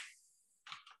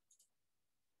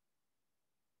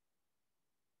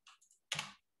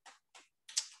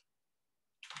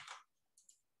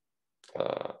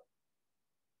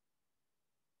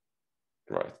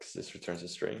 Right, because this returns a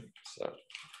string. So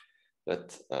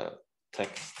that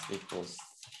text equals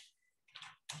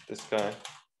this guy.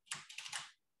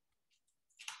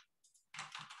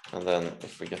 And then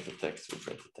if we get the text, we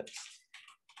print the text.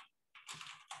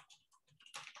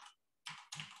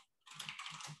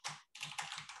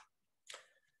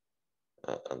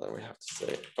 And then we have to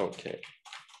say, okay,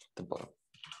 at the bottom.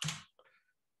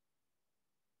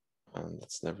 And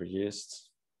that's never used.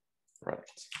 Right.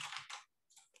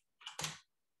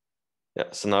 Yeah,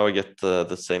 so now we get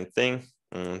the same thing.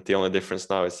 The only difference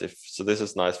now is so this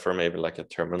is nice for maybe like a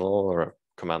terminal or a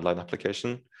command line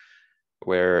application,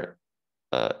 where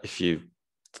if you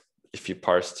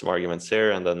parse some arguments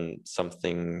here and then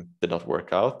something did not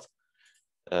work out,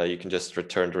 you can just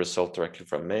return the result directly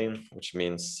from main, which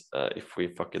means if we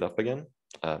fuck it up again,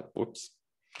 whoops,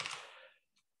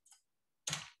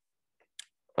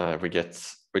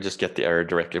 we just get the error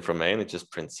directly from main. It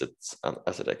just prints it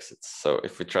as it exits. So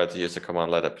if we try to use a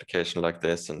command line application like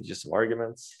this and use some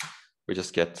arguments, we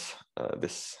just get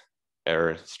this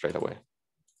error straight away.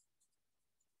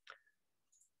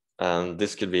 And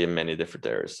this could be many different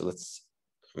errors. So let's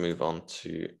move on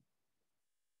to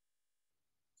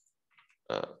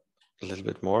a little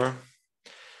bit more.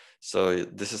 So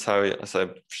this is how, as I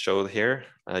showed here,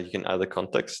 you can add a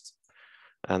context.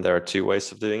 And there are two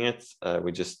ways of doing it.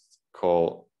 We just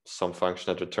call some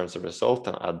function that returns a result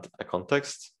and add a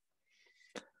context.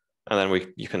 And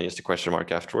then you can use the question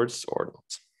mark afterwards or not.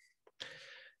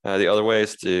 The other way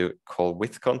is to call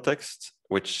with context,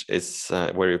 which is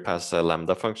where you pass a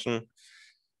lambda function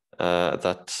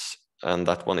and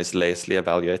that one is lazily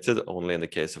evaluated only in the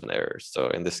case of an error. So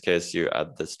in this case, you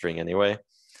add the string anyway.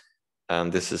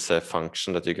 And this is a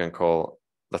function that you can call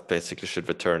that basically should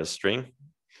return a string.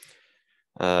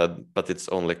 But it's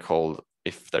only called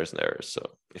if there's an error.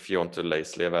 So if you want to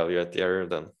lazily evaluate the error,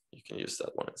 then you can use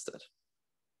that one instead.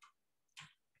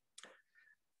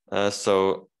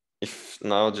 So if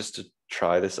now just to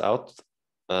try this out,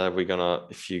 we're gonna,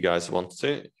 if you guys want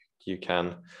to, you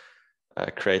can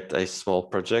create a small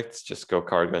project, just go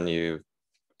cargo new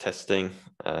testing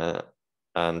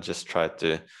and just try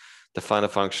to define a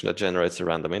function that generates a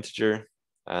random integer.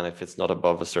 And if it's not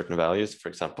above a certain values, for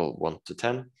example, 1 to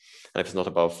 10, and if it's not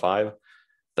above 5,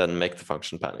 then make the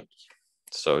function panic.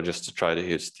 So just to try to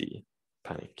use the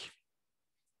panic.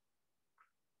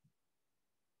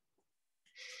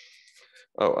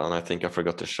 Oh, and I think I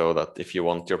forgot to show that if you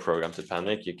want your program to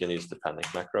panic, you can use the panic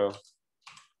macro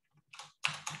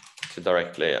to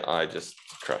directly, I just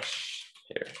crash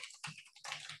here.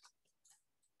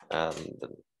 And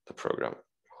the program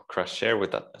will crash here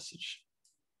with that message.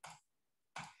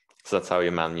 So that's how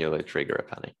you manually trigger a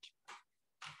panic.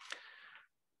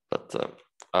 But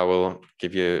I will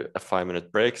give you a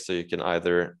 5-minute break so you can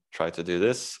either try to do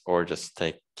this or just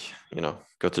take,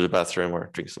 go to the bathroom or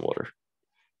drink some water.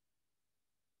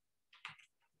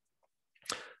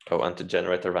 Oh, and to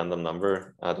generate a random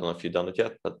number, I don't know if you've done it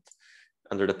yet, but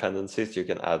under dependencies, you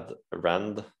can add a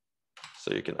rand.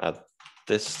 So you can add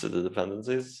this to the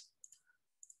dependencies.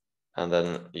 And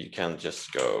then you can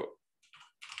just go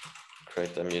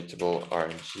create a mutable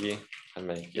RNG and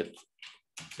make it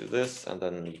do this. And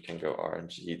then you can go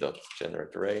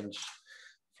RNG.generate range,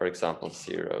 for example,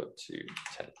 0 to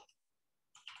 10.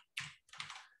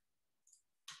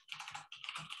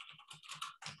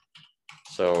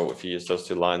 So if you use those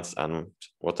two lines and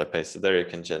what I pasted there, you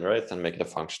can generate and make it a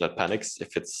function that panics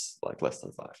if it's like less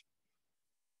than 5.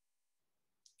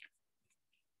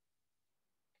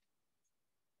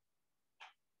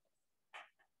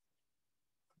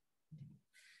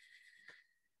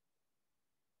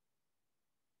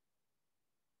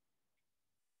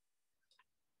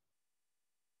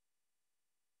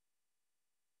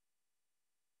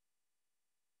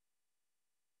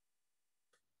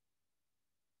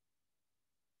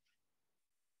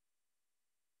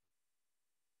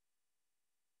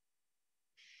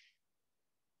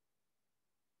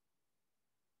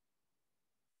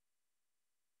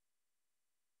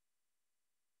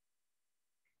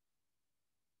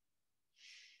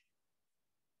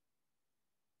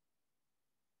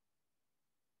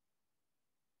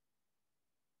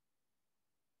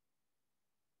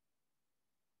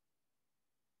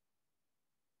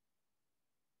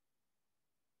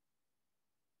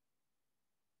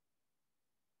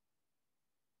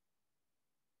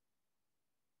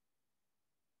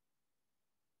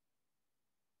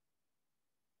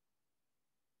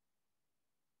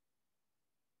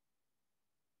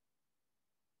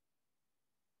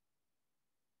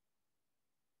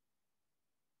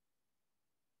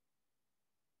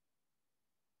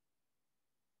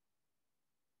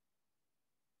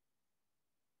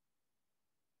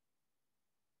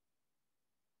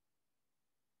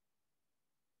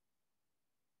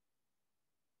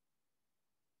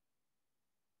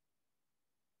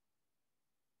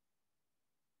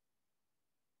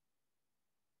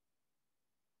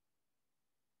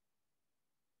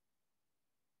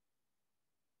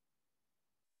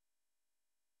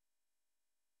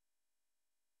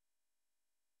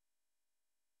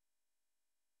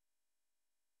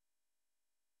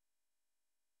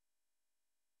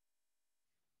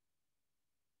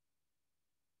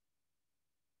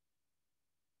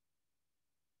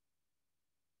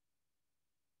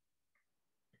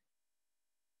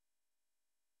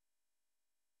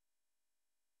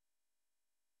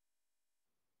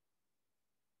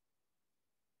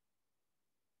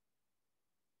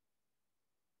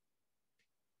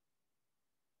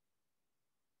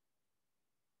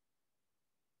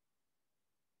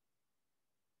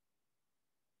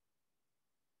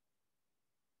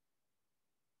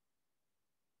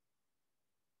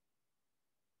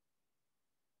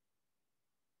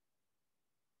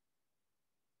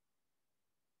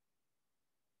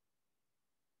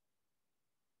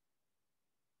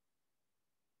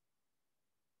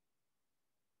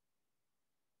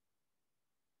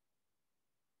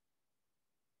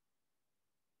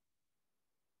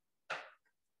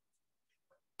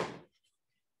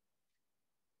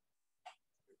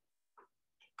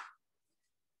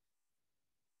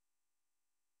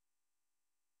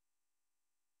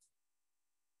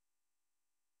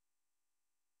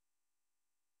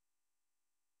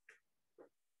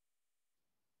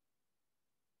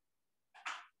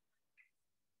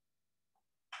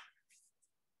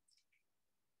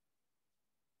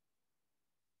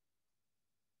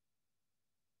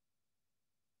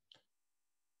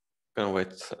 Gonna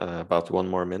wait about 1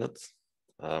 more minute.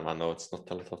 I know it's not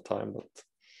a lot of time, but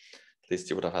at least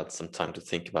you would have had some time to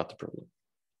think about the problem.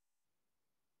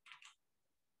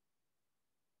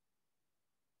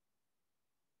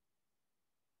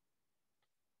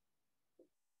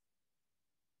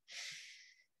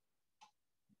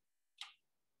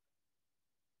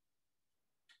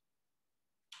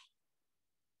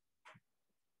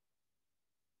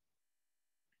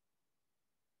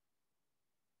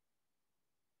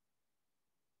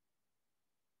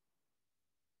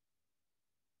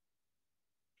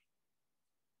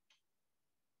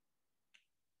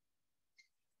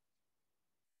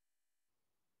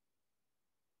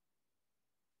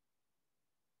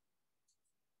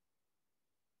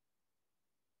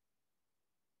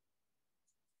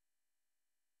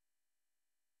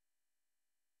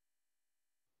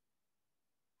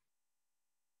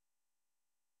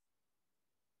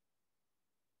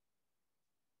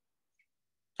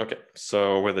 Okay,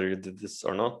 so whether you did this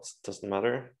or not, doesn't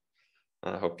matter.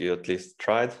 I hope you at least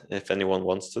tried. If anyone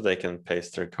wants to, they can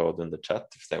paste their code in the chat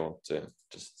if they want to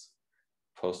just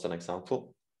post an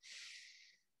example.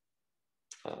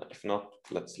 If not,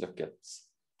 let's look at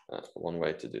one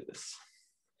way to do this.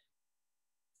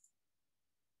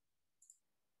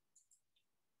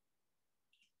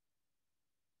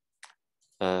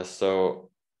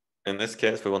 So in this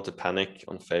case, we want to panic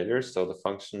on failures. So the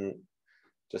function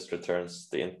just returns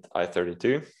the int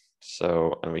i32.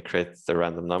 So, and we create the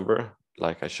random number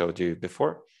like I showed you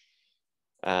before.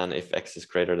 And if x is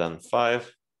greater than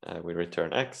 5, we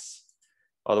return x.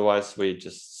 Otherwise, we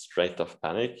just straight off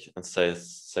panic and say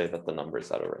that the number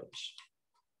is out of range.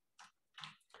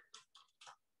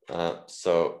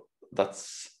 So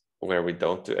that's where we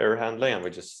don't do error handling, and we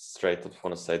just straight up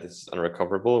want to say this is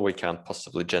unrecoverable. We can't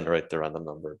possibly generate the random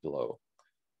number below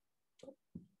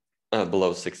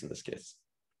 6 in this case.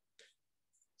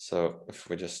 So if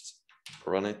we just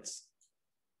run it,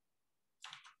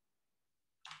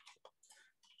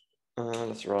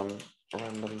 let's run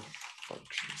random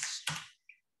functions.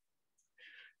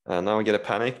 Now we get a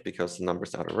panic because the number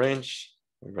is out of range.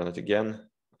 We run it again,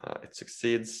 it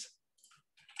succeeds.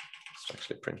 Let's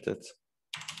actually print it.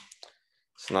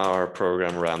 So now our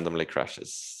program randomly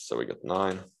crashes. So we got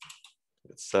 9, we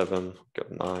got 7,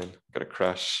 got 9, got a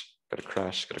crash, got a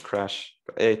crash, got a crash,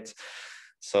 got 8.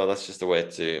 So that's just a way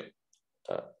to,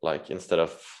 like, instead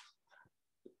of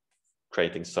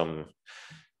creating some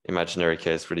imaginary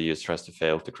case where the user has to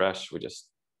fail to crash, we just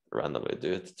randomly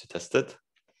do it to test it.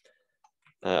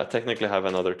 I technically have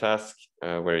another task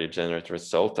where you generate a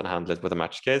result and handle it with a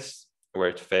match case. Where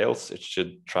it fails, it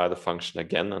should try the function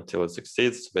again until it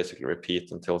succeeds, so basically repeat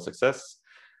until success.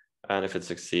 And if it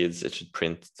succeeds, it should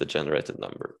print the generated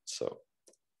number. So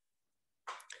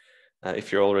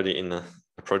if you're already in a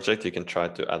project, you can try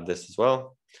to add this as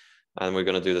well. And we're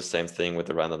going to do the same thing with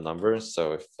the random numbers.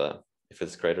 So if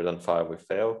it's greater than 5, we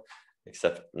fail,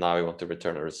 except now we want to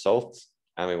return a result,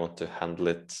 and we want to handle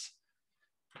it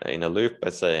in a loop by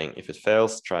saying, if it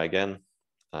fails, try again.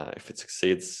 If it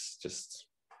succeeds, just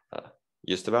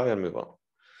use the value and move on.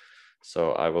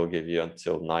 So I will give you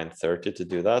until 9:30 to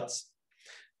do that.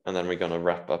 And then we're going to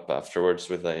wrap up afterwards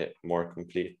with a more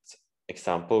complete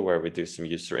example where we do some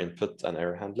user input and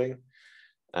error handling.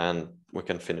 And we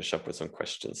can finish up with some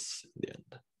questions in the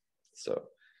end. So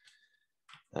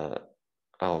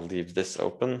I'll leave this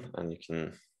open, and you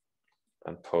can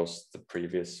post the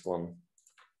previous one.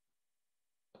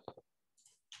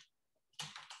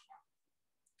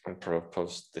 And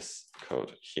post this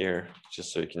code here,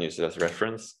 just so you can use it as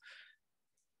reference.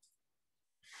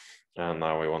 And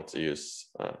now we want to use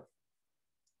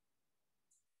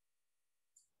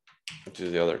do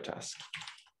the other task.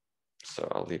 So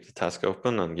I'll leave the task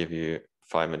open and give you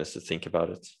 5 minutes to think about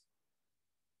it.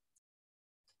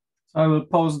 I will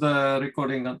pause the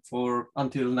recording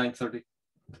until 9:30.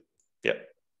 Yeah.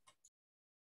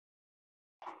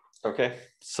 Okay,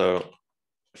 so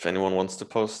if anyone wants to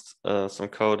post some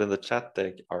code in the chat, they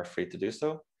are free to do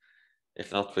so.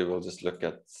 If not, we will just look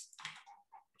at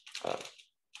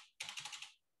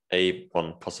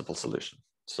one possible solution.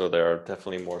 So there are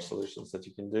definitely more solutions that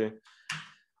you can do.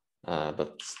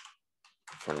 But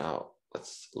for now,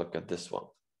 let's look at this one.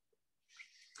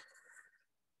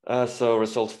 So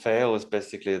result fail is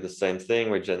basically the same thing.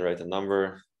 We generate a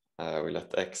number, we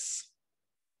let x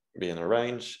be in a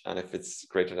range, and if it's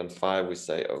greater than 5, we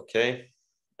say okay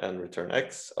and return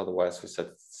x. Otherwise, we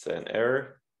say an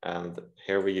error. And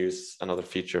here we use another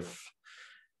feature of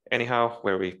anyhow,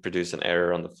 where we produce an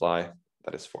error on the fly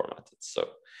that is formatted. So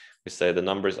we say the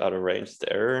number is out of range,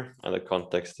 the error, and the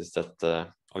context is that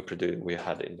we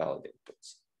had invalid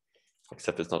inputs.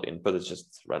 Except it's not input, it's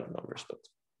just random numbers, but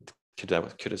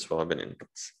could as well have been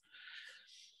inputs.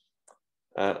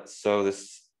 So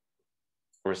this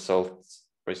result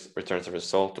returns a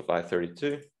result of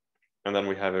I32, and then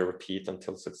we have a repeat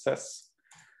until success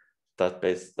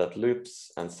that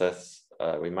loops and says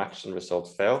we match and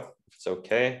result fail. If it's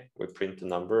okay, we print the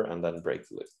number and then break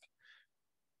the loop.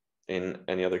 In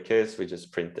any other case, we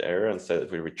just print the error and say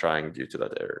that we're retrying due to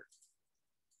that error.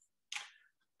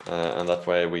 And that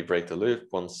way we break the loop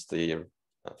once the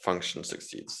function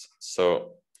succeeds.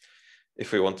 So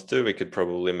if we wanted to, we could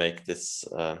probably make this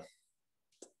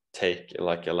take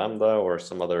like a lambda or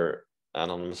some other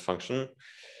anonymous function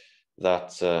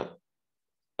that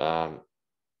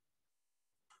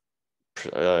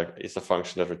is a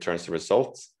function that returns the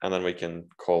result, and then we can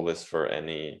call this for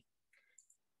any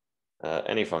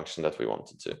function that we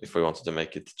wanted to. If we wanted to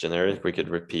make it generic, we could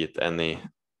repeat any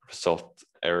result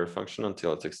error function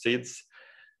until it succeeds.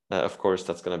 Of course,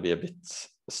 that's going to be a bit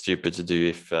stupid to do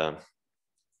if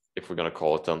we're going to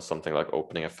call it on something like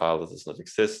opening a file that does not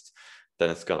exist. Then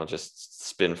it's going to just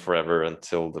spin forever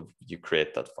until you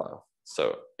create that file.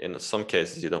 So in some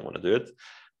cases, you don't want to do it.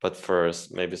 But for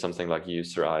maybe something like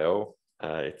user IO,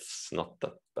 it's not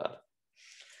that bad.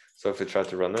 So if we try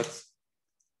to run it,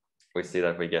 we see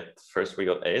that we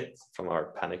got 8 from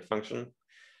our panic function.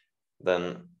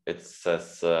 Then it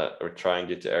says we're trying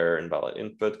due to error invalid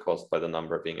input caused by the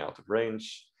number being out of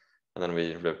range. And then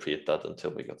we repeat that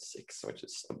until we got 6, which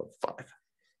is above 5.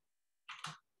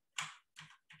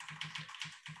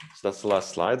 So that's the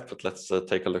last slide, but let's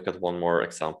take a look at one more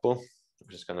example,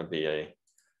 which is going to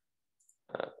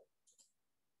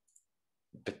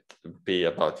be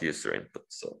about user input.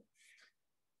 So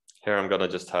here I'm going to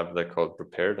just have the code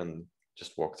prepared and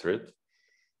just walk through it.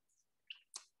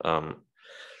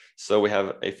 So we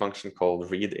have a function called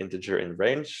read integer in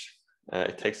range.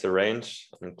 It takes a range,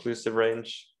 an inclusive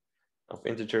range of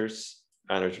integers,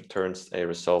 and it returns a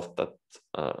result that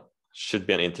should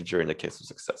be an integer in the case of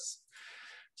success.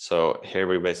 So here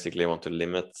we basically want to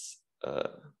limit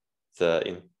the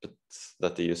input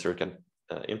that the user can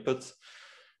input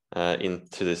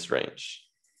into this range.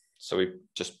 So we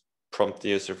just prompt the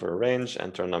user for a range,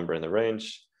 enter a number in the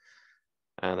range,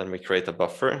 and then we create a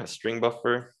buffer, a string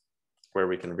buffer, where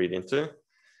we can read into.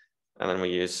 And then we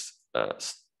use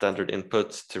standard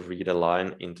input to read a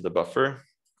line into the buffer.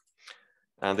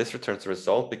 And this returns the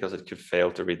result because it could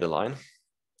fail to read the line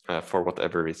for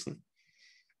whatever reason.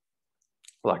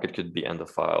 Like it could be end of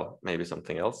file, maybe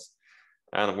something else.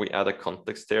 And we add a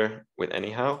context there with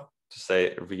anyhow to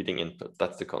say reading input,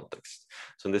 that's the context.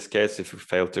 So in this case, if we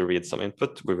fail to read some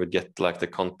input, we would get like the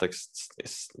context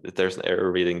is if there's an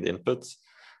error reading the input,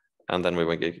 and then we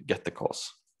would get the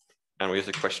cause. And we use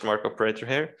a question mark operator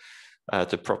here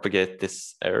to propagate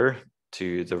this error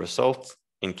to the result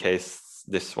in case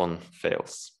this one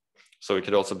fails. So it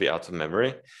could also be out of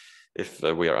memory. If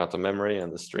we are out of memory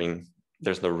and the string,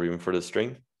 there's no room for the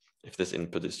string. If this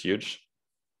input is huge,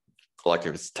 like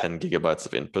if it's 10 gigabytes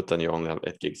of input and you only have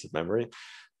 8 gigs of memory,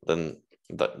 then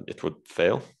that it would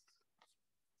fail.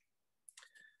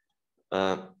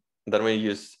 Then we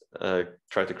use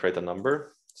try to create a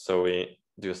number. So we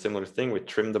do a similar thing. We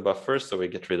trim the buffer, so we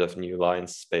get rid of new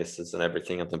lines, spaces, and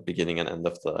everything at the beginning and end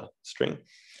of the string.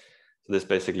 So this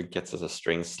basically gets us a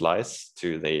string slice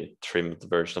to the trimmed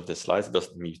version of this slice. It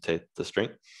doesn't mutate the string.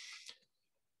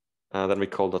 Then we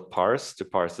call that parse to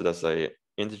parse it as a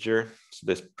integer. So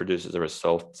this produces a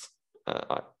result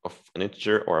of an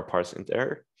integer or a parse int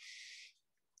error.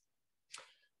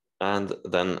 And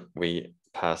then we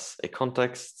pass a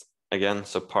context again.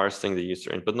 So parsing the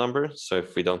user input number. So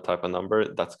if we don't type a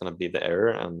number, that's going to be the error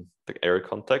and the error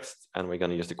context. And we're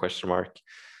going to use the question mark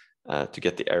to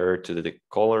get the error to the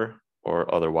caller,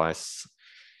 or otherwise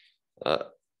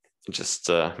just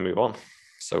move on.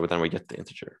 So then we get the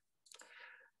integer.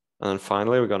 And then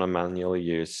finally, we're going to manually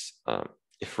use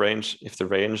if the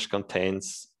range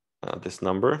contains this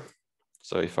number.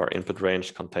 So if our input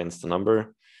range contains the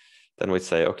number, then we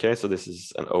say, okay, so this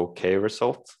is an okay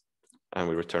result, and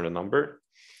we return a number.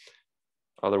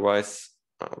 Otherwise,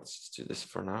 let's just do this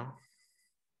for now.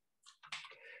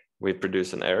 We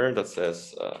produce an error that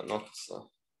says not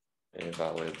a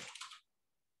valid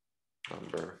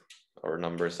number, or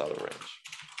number is out of range.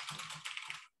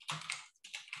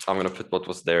 I'm going to put what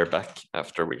was there back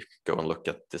after we go and look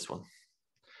at this one.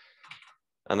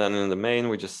 And then in the main,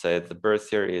 we just say the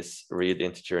birth year is read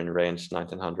integer in range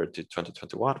 1900 to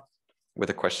 2021 with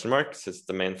a question mark, since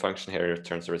the main function here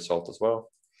returns a result as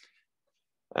well.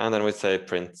 And then we say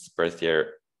print birth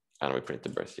year, and we print the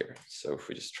birth year. So if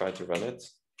we just try to run it,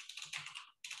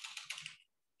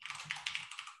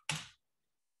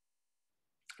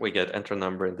 we get enter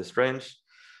number in this range.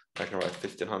 I can write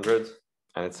 1500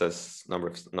 and it says number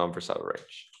of numbers out of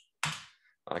range.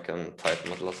 I can type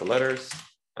lots of letters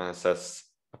and it says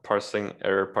a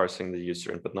error parsing the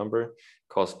user input number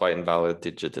caused by invalid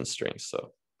digit in string.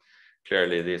 So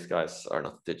clearly these guys are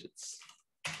not digits.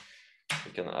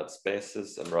 We can add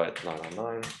spaces and write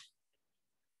 999.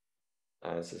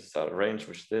 This is out of range,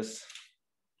 which is this.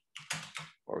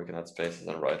 Or we can add spaces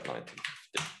and write 1950.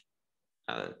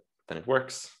 And then it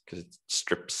works because it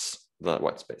strips the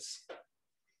white space.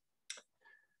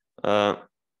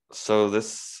 So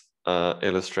this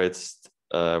illustrates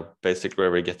basically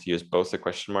where we get to use both the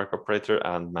question mark operator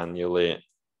and manually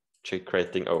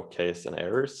creating OKs and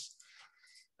errors.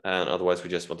 And otherwise we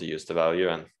just want to use the value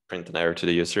and print an error to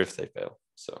the user if they fail.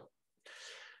 So,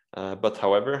 but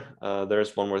however,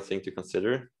 there's one more thing to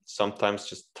consider. Sometimes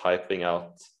just typing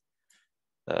out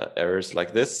errors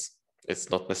like this,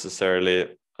 it's not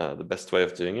necessarily the best way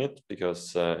of doing it,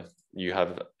 because you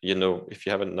have, if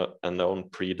you have a known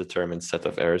predetermined set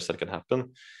of errors that can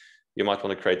happen, you might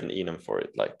want to create an enum for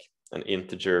it, like an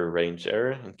integer range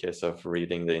error in case of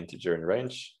reading the integer in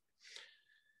range,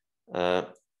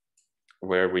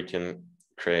 where we can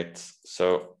create.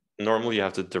 So normally you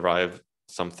have to derive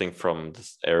something from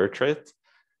this error trait,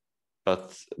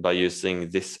 but by using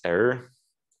this error,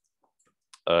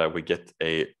 we get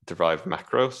a derived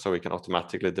macro, so we can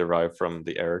automatically derive from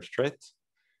the error trait.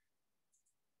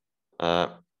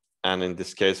 And in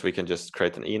this case, we can just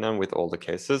create an enum with all the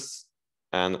cases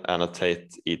and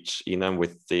annotate each enum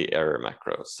with the error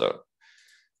macro. So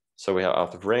we have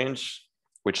out of range,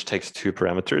 which takes two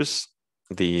parameters,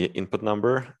 the input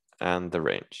number and the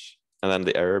range. And then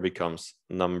the error becomes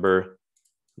number,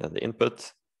 then the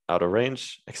input, out of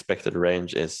range, expected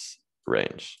range is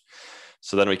range.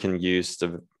 So then we can use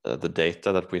the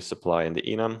data that we supply in the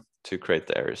enum to create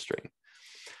the error string.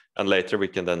 And later we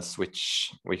can then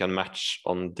switch, we can match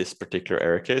on this particular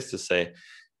error case to say,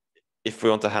 if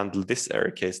we want to handle this error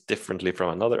case differently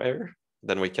from another error,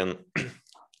 then we can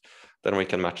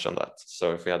match on that.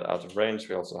 So if we had out of range,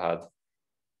 we also had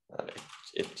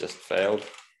it just failed.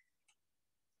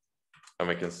 And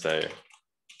we can say,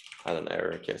 add an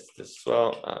error case to this as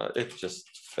well. It just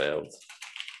failed.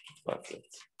 That's it.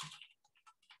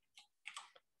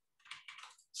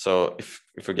 So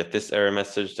if we get this error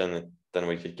message, then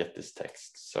we could get this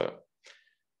text. So,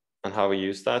 and how we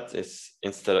use that is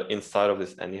inside of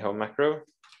this anyhow macro,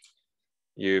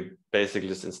 you basically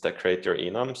just instead create your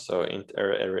enum. So int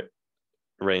error,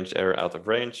 range error out of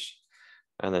range,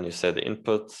 and then you say the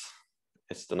input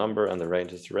is the number and the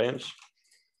range is the range.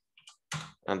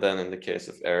 And then in the case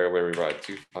of error where we write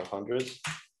 2500,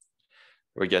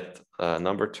 we get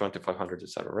number 2500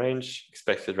 is out of range,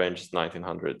 expected range is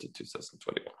 1900 to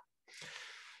 2021.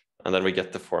 And then we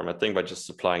get the formatting by just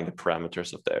supplying the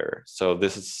parameters of the error. So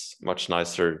this is much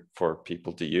nicer for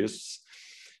people to use,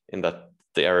 in that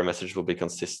the error message will be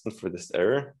consistent for this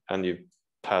error, and you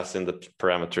pass in the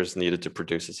parameters needed to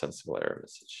produce a sensible error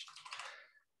message.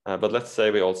 But let's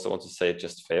say we also want to say it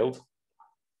just failed.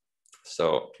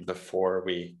 So before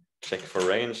we check for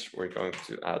range, we're going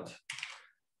to add,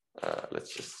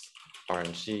 let's just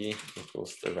RNG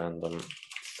equals the random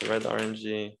thread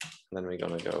RNG. And then we're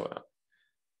gonna go,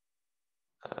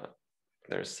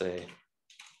 there's a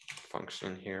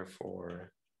function here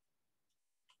for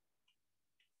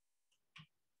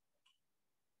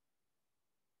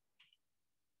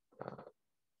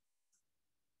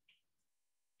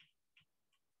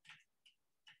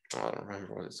I don't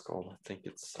remember what it's called. I think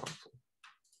it's sample.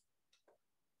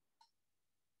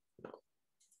 No.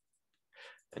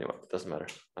 Anyway, it doesn't matter.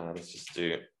 Let's just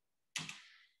do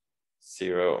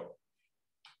 0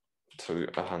 to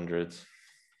 100.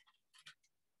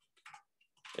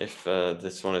 If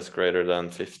this one is greater than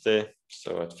 50,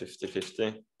 so at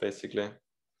 50, basically,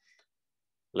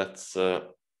 let's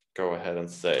go ahead and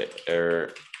say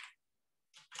error,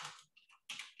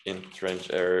 int range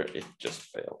error, it just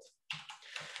failed.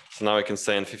 So now I can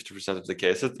say in 50% of the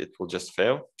cases, it will just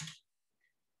fail.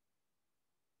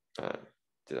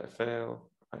 Did I fail?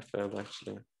 I failed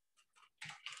actually.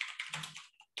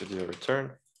 To do a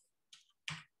return.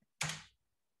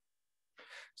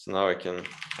 So now I can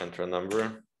enter a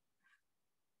number.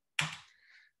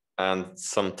 And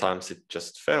sometimes it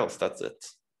just fails, that's it.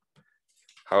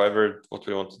 However, what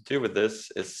we want to do with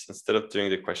this is, instead of doing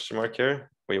the question mark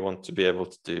here, we want to be able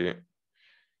to do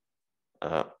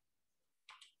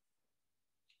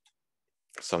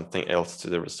something else to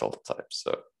the result type.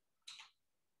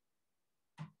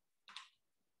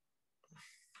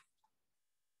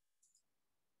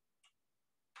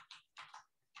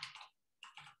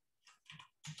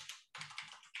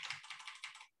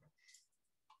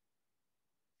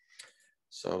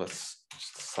 So let's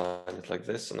just assign it like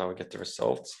this. So now we get the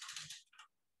result.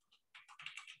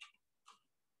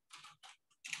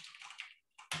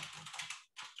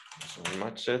 So we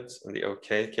match it. In the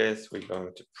OK case, we're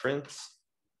going to print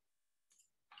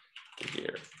the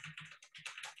year.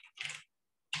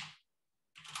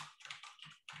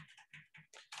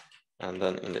 And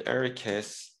then in the error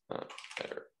case,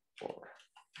 error 4.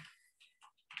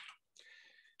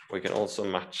 We can also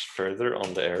match further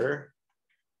on the error.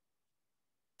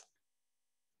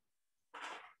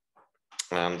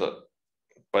 And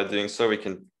by doing so, we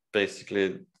can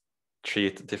basically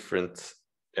treat different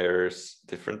errors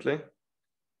differently.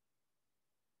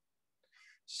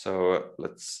 So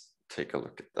let's take a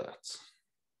look at that.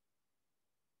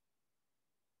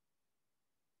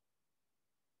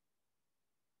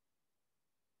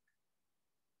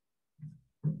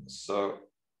 So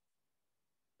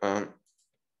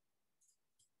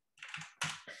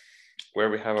where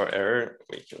we have our error,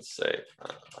 we can say,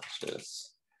 actually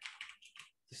this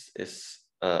is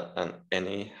an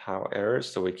anyhow error,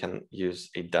 so we can use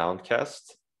a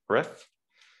downcast ref.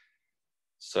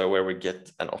 So where we get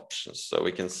an option, so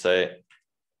we can say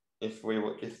if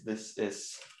this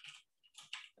is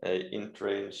a int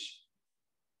range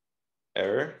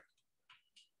error,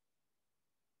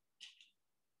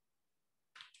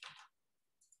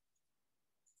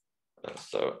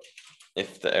 so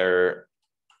if the error,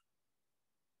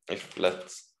 if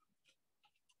let's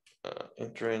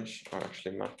int range or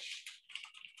actually match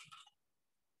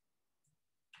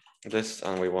this,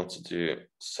 and we want to do,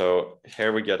 so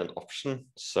here we get an option.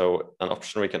 So an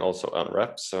option we can also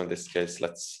unwrap. So in this case,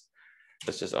 let's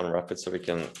just unwrap it so we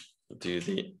can do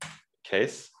the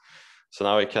case. So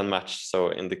now we can match. So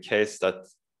in the case that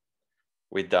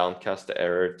we downcast the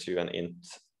error to an int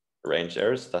range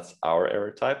errors, that's our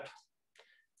error type.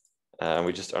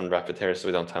 We just unwrap it here so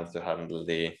we don't have to handle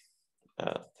the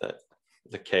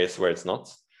case where it's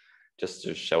not, just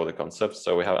to show the concept.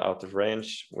 So we have out of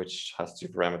range, which has 2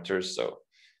 parameters. So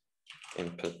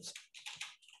input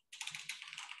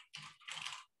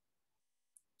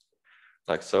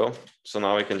like so. So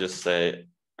now we can just say,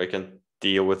 we can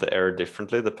deal with the error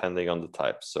differently depending on the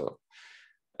type. So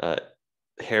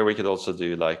here we could also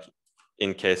do like,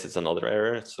 in case it's another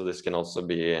error. So this can also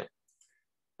be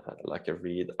like a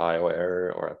read IO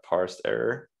error or a parsed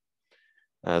error.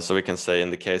 So we can say in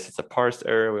the case it's a parsed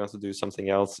error, we want to do something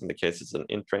else. In the case it's an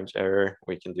int range error,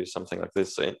 we can do something like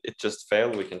this. So it just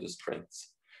failed, we can just print,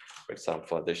 for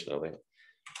example, additionally,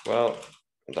 well,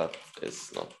 that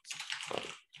is not fun.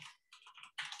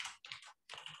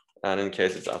 And in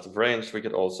case it's out of range, we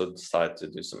could also decide to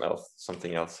do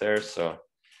something else here. So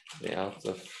the out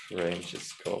of range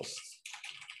is caused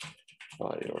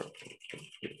by your,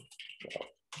 well,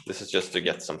 this is just to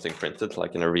get something printed.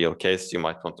 Like in a real case, you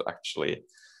might want to actually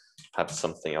have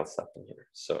something else happen here.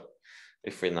 So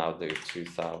if we now do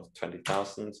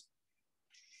 20,000,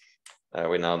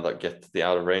 we now get the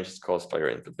out of range is caused by your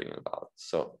input being invalid.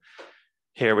 So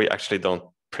here we actually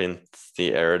don't print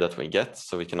the error that we get,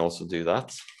 so we can also do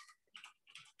that.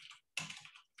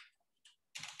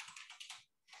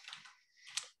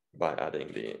 By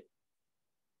adding the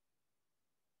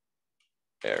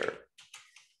error.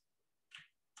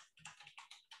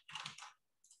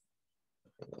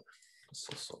 Let's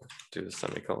also do the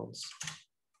semicolons.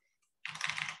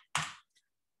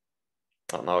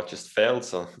 Oh, now it just failed,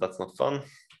 so that's not fun.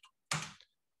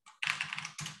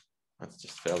 It's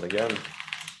just failed again.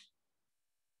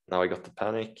 Now I got the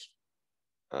panic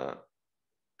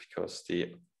because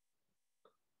it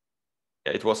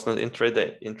wasn't an int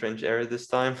range error this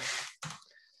time.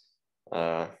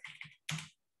 Yeah,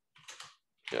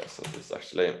 so this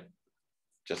actually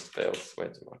just fails way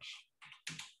too much.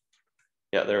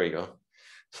 Yeah, there we go.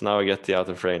 So now we get the out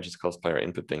of range is caused by our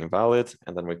input being valid,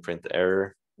 and then we print the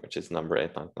error, which is number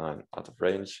 8.9 out of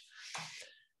range.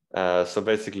 So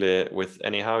basically with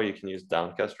anyhow, you can use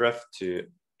downcast ref to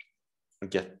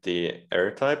get the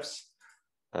error types.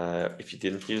 If you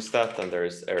didn't use that, then there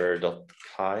is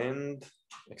error.kind,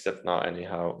 except now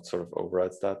anyhow it sort of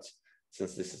overrides that,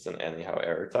 since this is an anyhow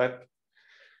error type.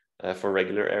 For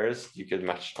regular errors, you could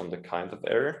match on the kind of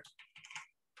error.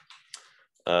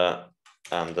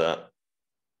 And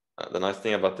the nice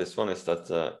thing about this one is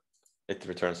that it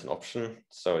returns an option,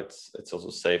 so it's also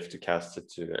safe to cast it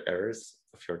to errors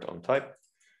of your own type.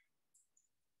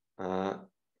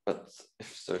 But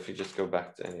if you just go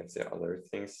back to any of the other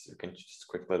things, you can just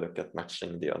quickly look at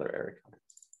matching the other error kind.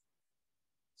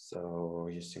 So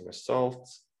using result,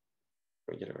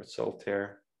 we get a result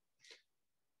here.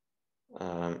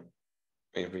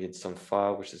 We read some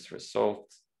file, which is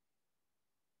result.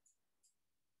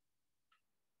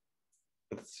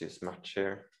 let's use match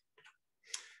here.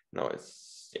 No,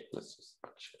 it's, yeah, let's use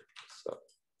match here. So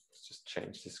let's just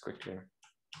change this quickly.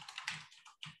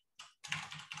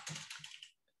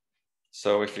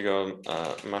 So if you go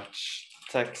match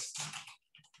text,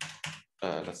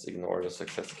 let's ignore the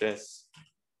success case.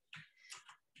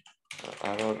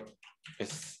 Error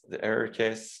is the error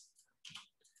case.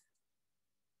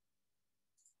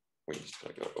 We're just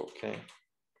gonna go OK.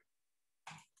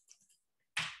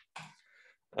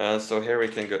 So here we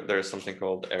can go, there's something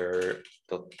called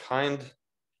error.kind.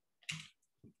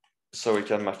 So we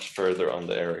can match further on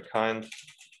the error kind.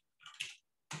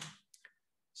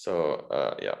 So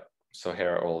yeah, so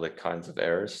here are all the kinds of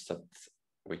errors that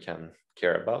we can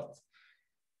care about.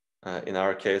 In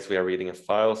our case, we are reading a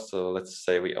file. So let's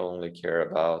say we only care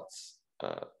about,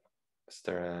 is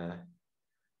there a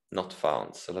not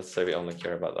found? So let's say we only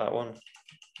care about that one.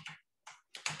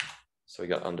 So we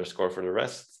got underscore for the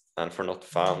rest. And for not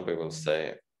found, we will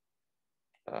say,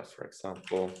 for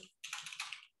example,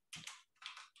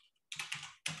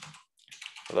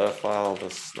 the file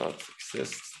does not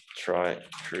exist. Try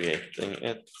creating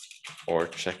it or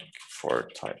check for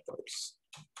typos.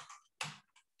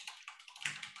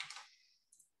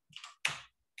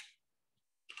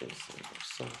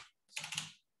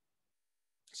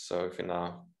 So if we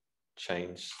now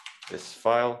change this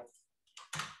file,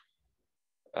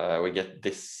 we get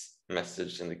this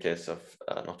message in the case of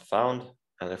not found.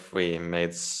 And if we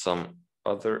made some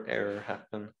other error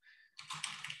happen,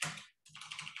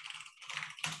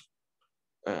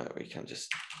 we can just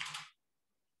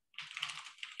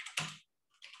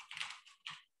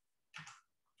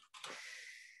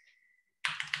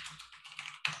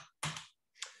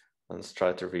let's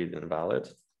try to read invalid.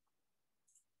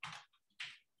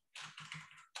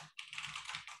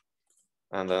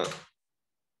 And then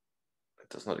it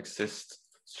does not exist.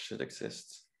 It should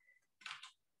exist.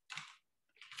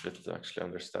 It actually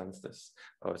understands this.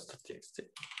 Oh, it's .txt.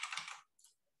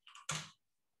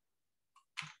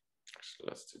 Actually,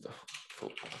 let's do the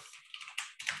full path.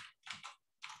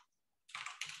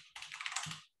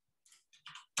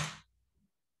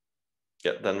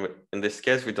 Yeah, then in this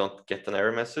case, we don't get an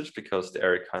error message because the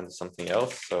error kind is something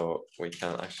else. So we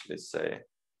can actually say,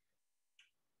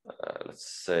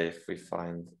 let's say if we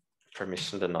find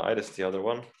permission denied is the other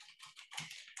one.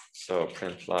 So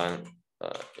print line,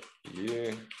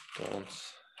 you don't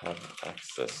have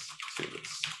access to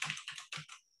this.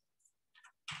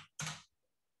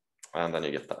 And then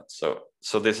you get that.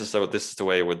 So this is the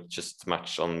way it would just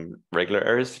match on regular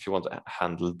errors if you want to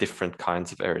handle different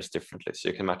kinds of errors differently. So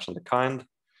you can match on the kind,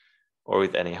 or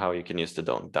with anyhow you can use the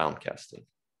downcasting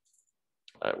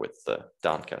with the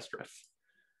downcast ref.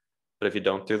 But if you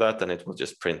don't do that, then it will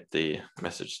just print the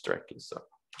message directly. So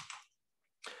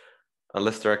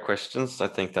unless there are questions, I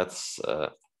think that's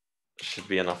should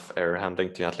be enough error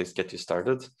handling to at least get you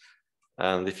started.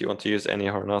 And if you want to use any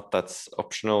or not, that's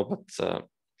optional, but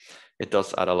it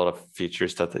does add a lot of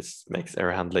features that makes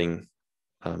error handling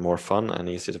more fun and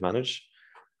easy to manage.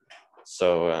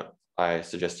 So I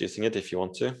suggest using it if you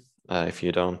want to. If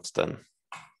you don't, then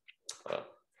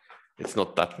it's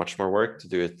not that much more work to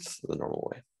do it the normal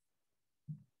way.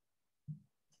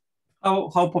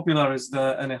 How popular is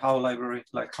the anyhow library?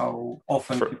 Like how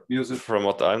often people use it? From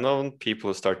what I've known, people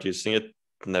who start using it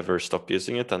never stop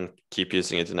using it and keep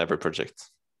using it in every project.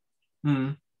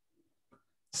 Mm.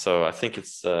 So I think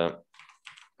it's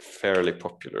fairly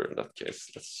popular in that case.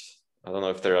 I don't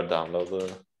know if there are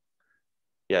downloads.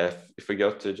 Yeah, if we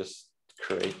go to just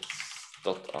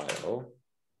create.io,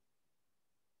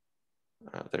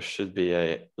 there should be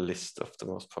a list of the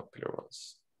most popular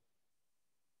ones.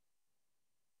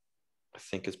 I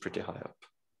think it's pretty high up.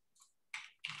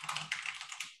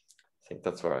 I think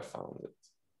that's where I found it.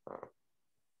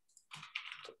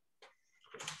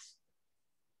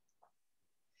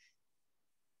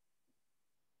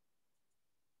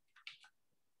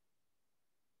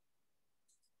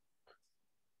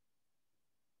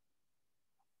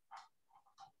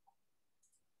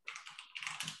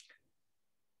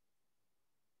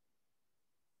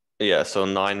 Yeah, so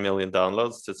 9 million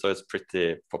downloads, so it's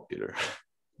pretty popular.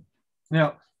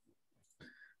 Yeah,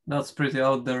 that's pretty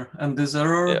out there. And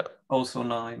thiserror, also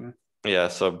 9. Yeah,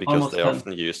 so because almost they 10.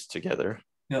 Often use together.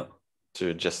 Yeah.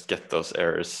 To just get those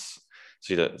errors,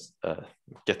 so you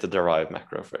get the derive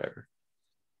macro for error.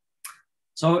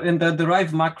 So in the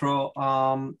derive macro,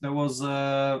 there was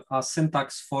a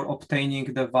syntax for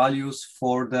obtaining the values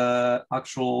for the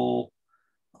actual,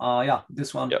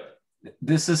 this one. Yep.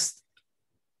 This is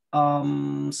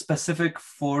specific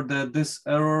for this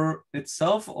error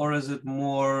itself, or is it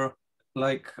more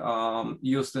like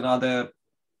used in other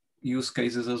use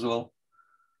cases as well?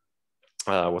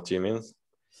 What do you mean?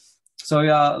 So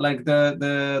yeah, like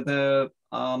the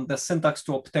syntax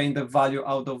to obtain the value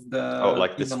out of the. Oh,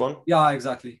 like this one? Yeah,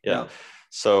 exactly. Yeah.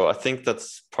 So I think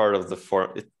that's part of the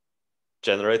form. It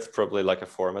generates probably like a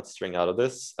format string out of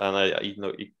this, and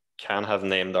you can have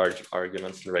named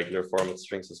arguments in regular format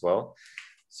strings as well.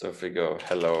 So if we go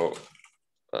hello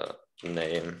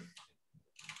name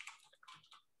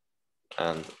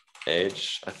and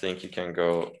age, I think you can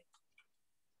go.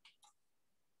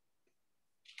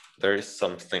 There is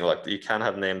something like you can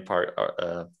have named per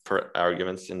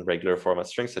arguments in regular format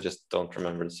strings. I just don't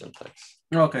remember the syntax.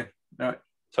 Okay, all right.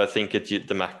 So I think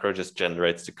the macro just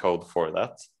generates the code for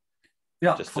that.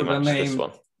 Yeah, just for to match the this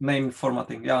one. Name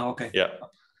formatting. Yeah, okay. Yeah.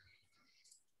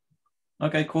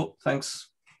 Okay, cool. Thanks.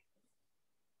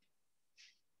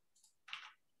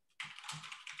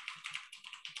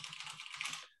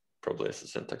 Probably is the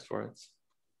syntax for it.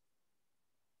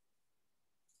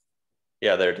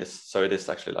 Yeah, there it is. So it is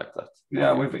actually like that.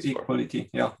 Yeah, with equality.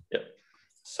 Yeah. Yeah.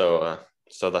 So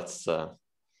that's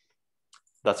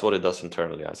what it does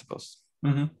internally, I suppose.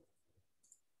 Mm-hmm.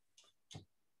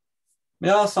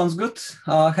 Yeah, sounds good.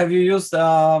 Have you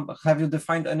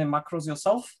defined any macros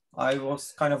yourself? I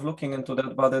was kind of looking into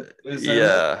that, but it is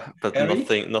but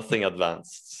nothing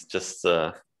advanced. Just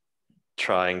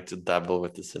trying to dabble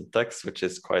with the syntax, which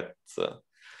is quite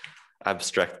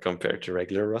abstract compared to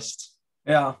regular Rust.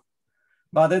 Yeah,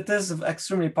 but it is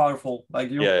extremely powerful. Like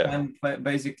you can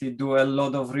basically do a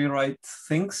lot of rewrite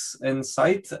things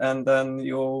inside, and then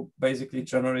you basically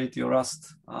generate your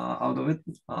Rust out of it.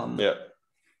 Yeah.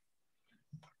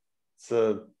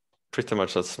 It's pretty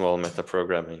much a small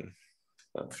metaprogramming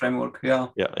framework. Yeah.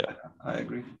 Yeah. I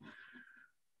agree.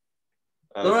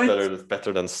 And it's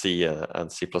better than C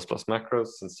and C++ macros,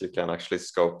 since you can actually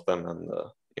scope them and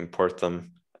import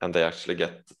them, and they actually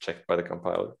get checked by the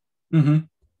compiler. Mm-hmm.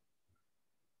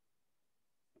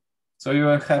 So you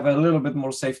have a little bit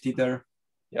more safety there.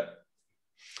 Yeah.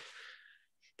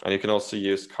 And you can also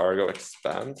use cargo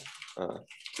expand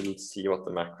to see what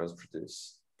the macros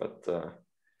produce. But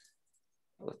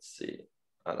let's see.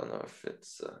 I don't know if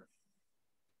it's...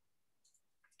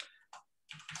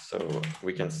 So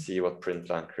we can see what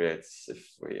println creates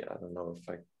if I don't know if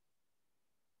I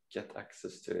get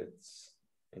access to it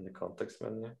in the context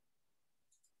menu.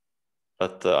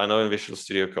 But I know in Visual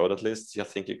Studio Code, at least, I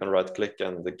think you can right click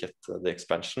and get the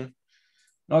expansion.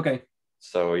 Okay.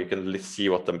 So you can see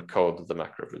what the code the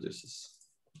macro produces.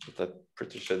 But I'm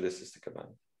pretty sure this is the command.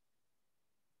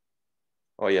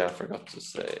 Oh yeah, I forgot to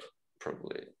say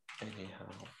probably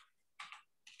anyhow.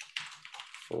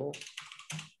 Full.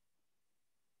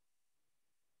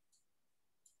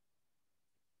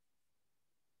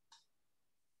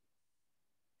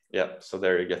 Yeah, so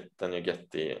there you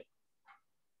get the,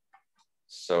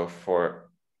 so for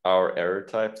our error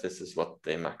type, this is what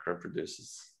the macro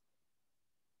produces.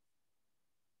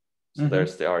 So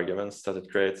there's the arguments that it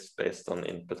creates based on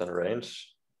input and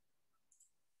range.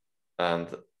 And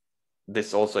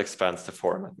this also expands the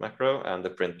format macro and the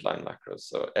print line macro.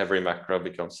 So every macro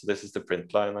becomes, so this is the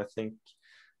print line, I think,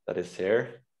 that is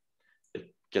here.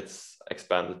 It gets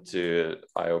expanded to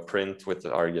IO print with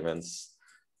the arguments,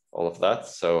 all of that.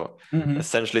 So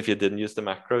essentially, if you didn't use the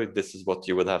macro, this is what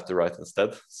you would have to write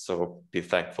instead. So be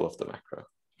thankful of the macro.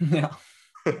 Yeah.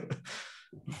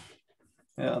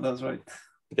 Yeah, that's right.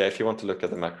 Yeah, if you want to look at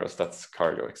the macros, that's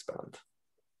cargo expand.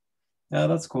 Yeah,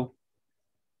 that's cool.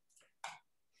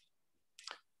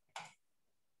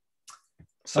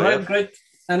 So, all right, great.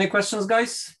 Any questions,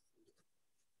 guys?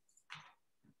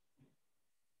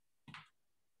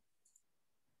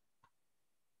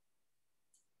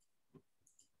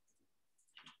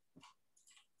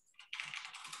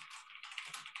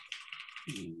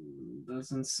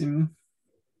 Doesn't seem.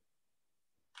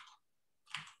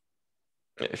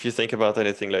 If you think about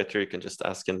anything later, you can just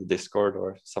ask in the Discord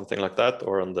or something like that,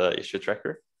 or on the issue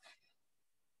tracker.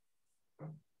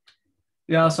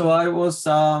 Yeah, so I was,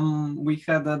 we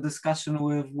had a discussion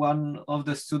with one of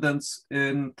the students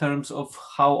in terms of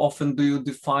how often do you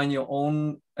define your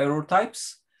own error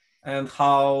types and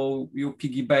how you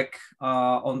piggyback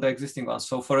on the existing ones.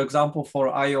 So for example, for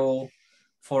IO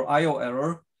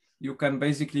error, you can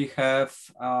basically have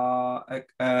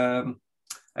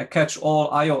a catch-all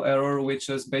IO error, which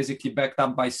is basically backed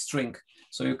up by string.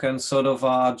 So you can sort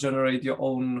of generate your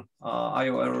own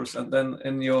IO errors, and then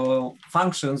in your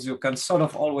functions, you can sort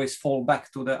of always fall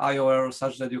back to the IO error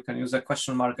such that you can use a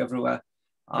question mark everywhere.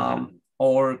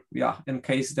 Or yeah, in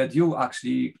case that you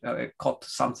actually caught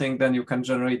something, then you can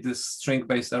generate this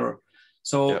string-based error.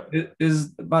 So it is,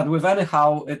 but with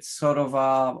anyhow, it's sort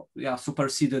of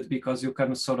superseded because you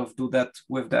can sort of do that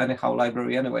with the anyhow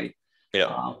library anyway.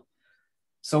 Yeah.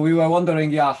 So we were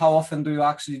wondering, yeah, how often do you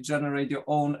actually generate your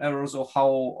own errors, or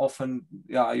how often,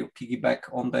 yeah, you piggyback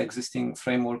on the existing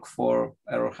framework for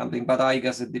error handling? But I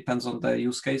guess it depends on the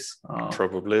use case.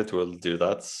 Probably it will do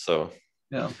that. So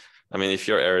yeah, I mean, if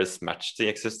your errors match the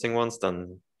existing ones,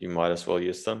 then you might as well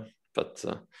use them. But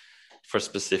for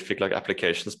specific, like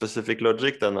application-specific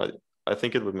logic, then I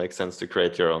think it would make sense to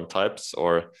create your own types,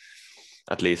 or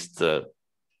at least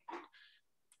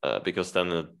because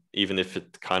then even if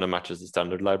it kind of matches the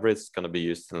standard library, it's going to be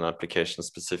used in an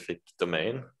application-specific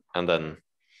domain, and then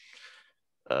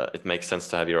it makes sense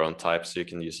to have your own type, so you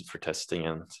can use it for testing,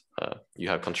 and you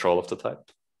have control of the type.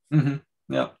 Mm-hmm.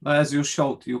 Yeah, as you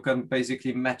showed, you can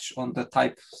basically match on the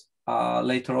type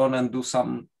later on and do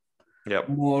some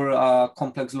more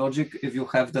complex logic if you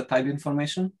have the type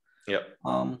information. Yeah.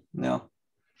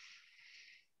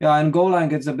 Yeah, and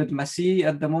Golang, it's a bit messy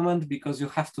at the moment because you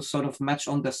have to sort of match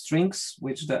on the strings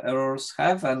which the errors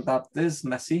have, and that is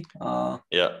messy.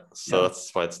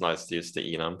 That's why it's nice to use the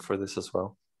enum for this as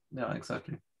well. Yeah,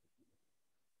 exactly.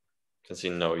 Because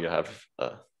you have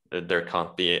there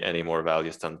can't be any more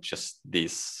values than just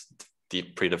these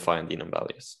deep predefined enum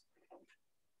values.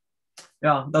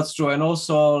 Yeah, that's true. And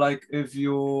also, like, if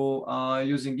you are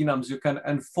using enums, you can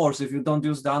enforce, if you don't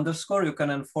use the underscore, you can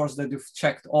enforce that you've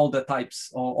checked all the types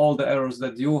or all the errors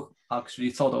that you actually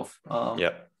thought of.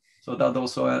 So that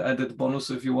also an added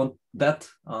bonus if you want that.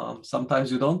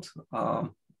 Sometimes you don't.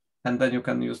 And then you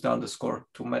can use the underscore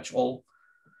to match all.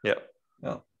 Yeah.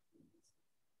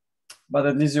 But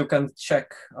at least you can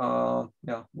check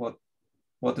what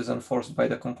is enforced by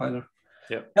the compiler.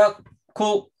 Yeah,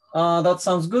 cool. That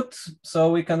sounds good.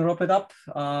 So we can wrap it up.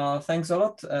 Thanks a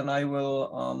lot, and I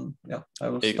will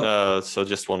stop. So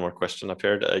just one more question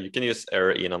appeared. You can use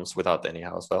error enums without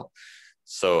anyhow as well.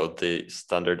 So the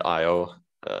standard IO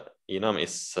enum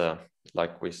is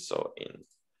like we saw in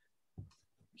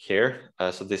here.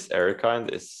 So this error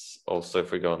kind is also,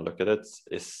 if we go and look at it,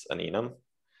 is an enum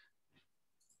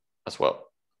as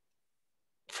well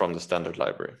from the standard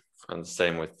library. And the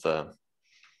same with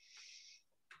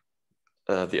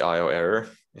the IO error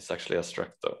is actually a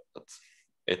struct, though, but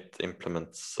it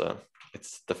implements,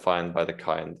 it's defined by the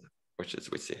kind, which is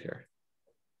we see here.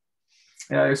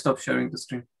 Yeah, I stopped sharing the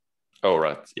screen. Oh,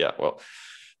 right. Yeah, well,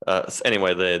 so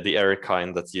anyway, the error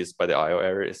kind that's used by the IO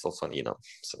error is also an enum.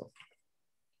 So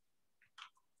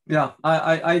yeah,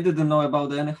 I didn't know about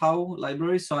the anyhow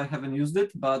library, so I haven't used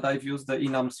it, but I've used the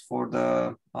enums for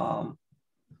the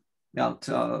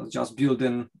just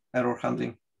built-in error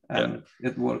handling. And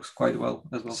it works quite well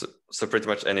as well. So pretty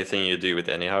much anything you do with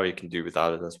anyhow, you can do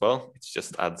without it as well. It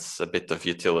just adds a bit of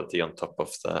utility on top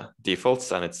of the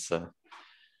defaults. And it's, at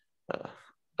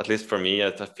least for me,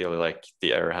 I feel like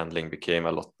the error handling became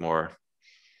a lot more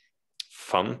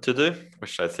fun to do,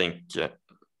 which I think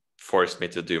forced me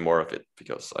to do more of it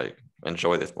because I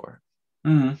enjoyed it more.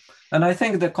 Mm-hmm. And I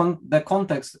think the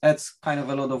context adds kind of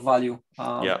a lot of value.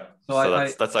 So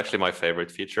that's actually my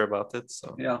favorite feature about it.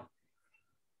 So yeah.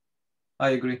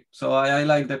 I agree. So I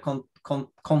like the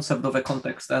concept of a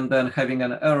context, and then having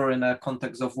an error in a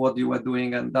context of what you were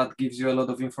doing, and that gives you a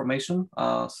lot of information.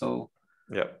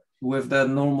 With the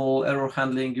normal error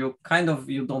handling, you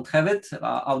don't have it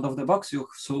out of the box. You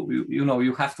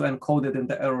have to encode it in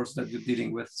the errors that you're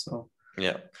dealing with. So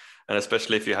yeah, and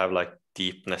especially if you have like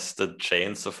deep nested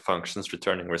chains of functions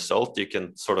returning result, you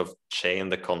can sort of chain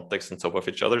the context on top of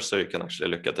each other, so you can actually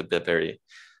look at a very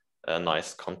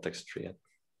nice context tree.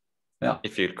 Yeah.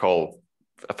 If you call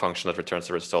a function that returns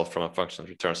a result from a function that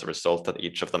returns a result, that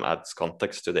each of them adds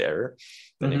context to the error,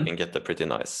 then you can get a pretty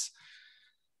nice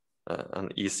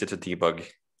and easy to debug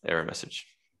error message.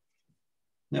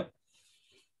 Yep.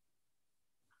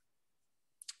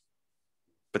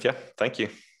 But yeah, thank you.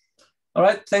 All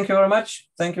right, thank you very much.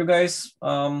 Thank you, guys.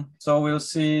 So we'll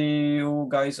see you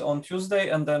guys on Tuesday,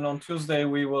 and then on Tuesday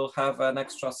we will have an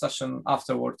extra session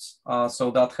afterwards. So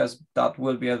that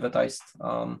will be advertised.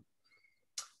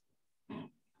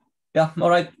 Yeah, all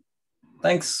right.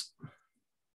 Thanks.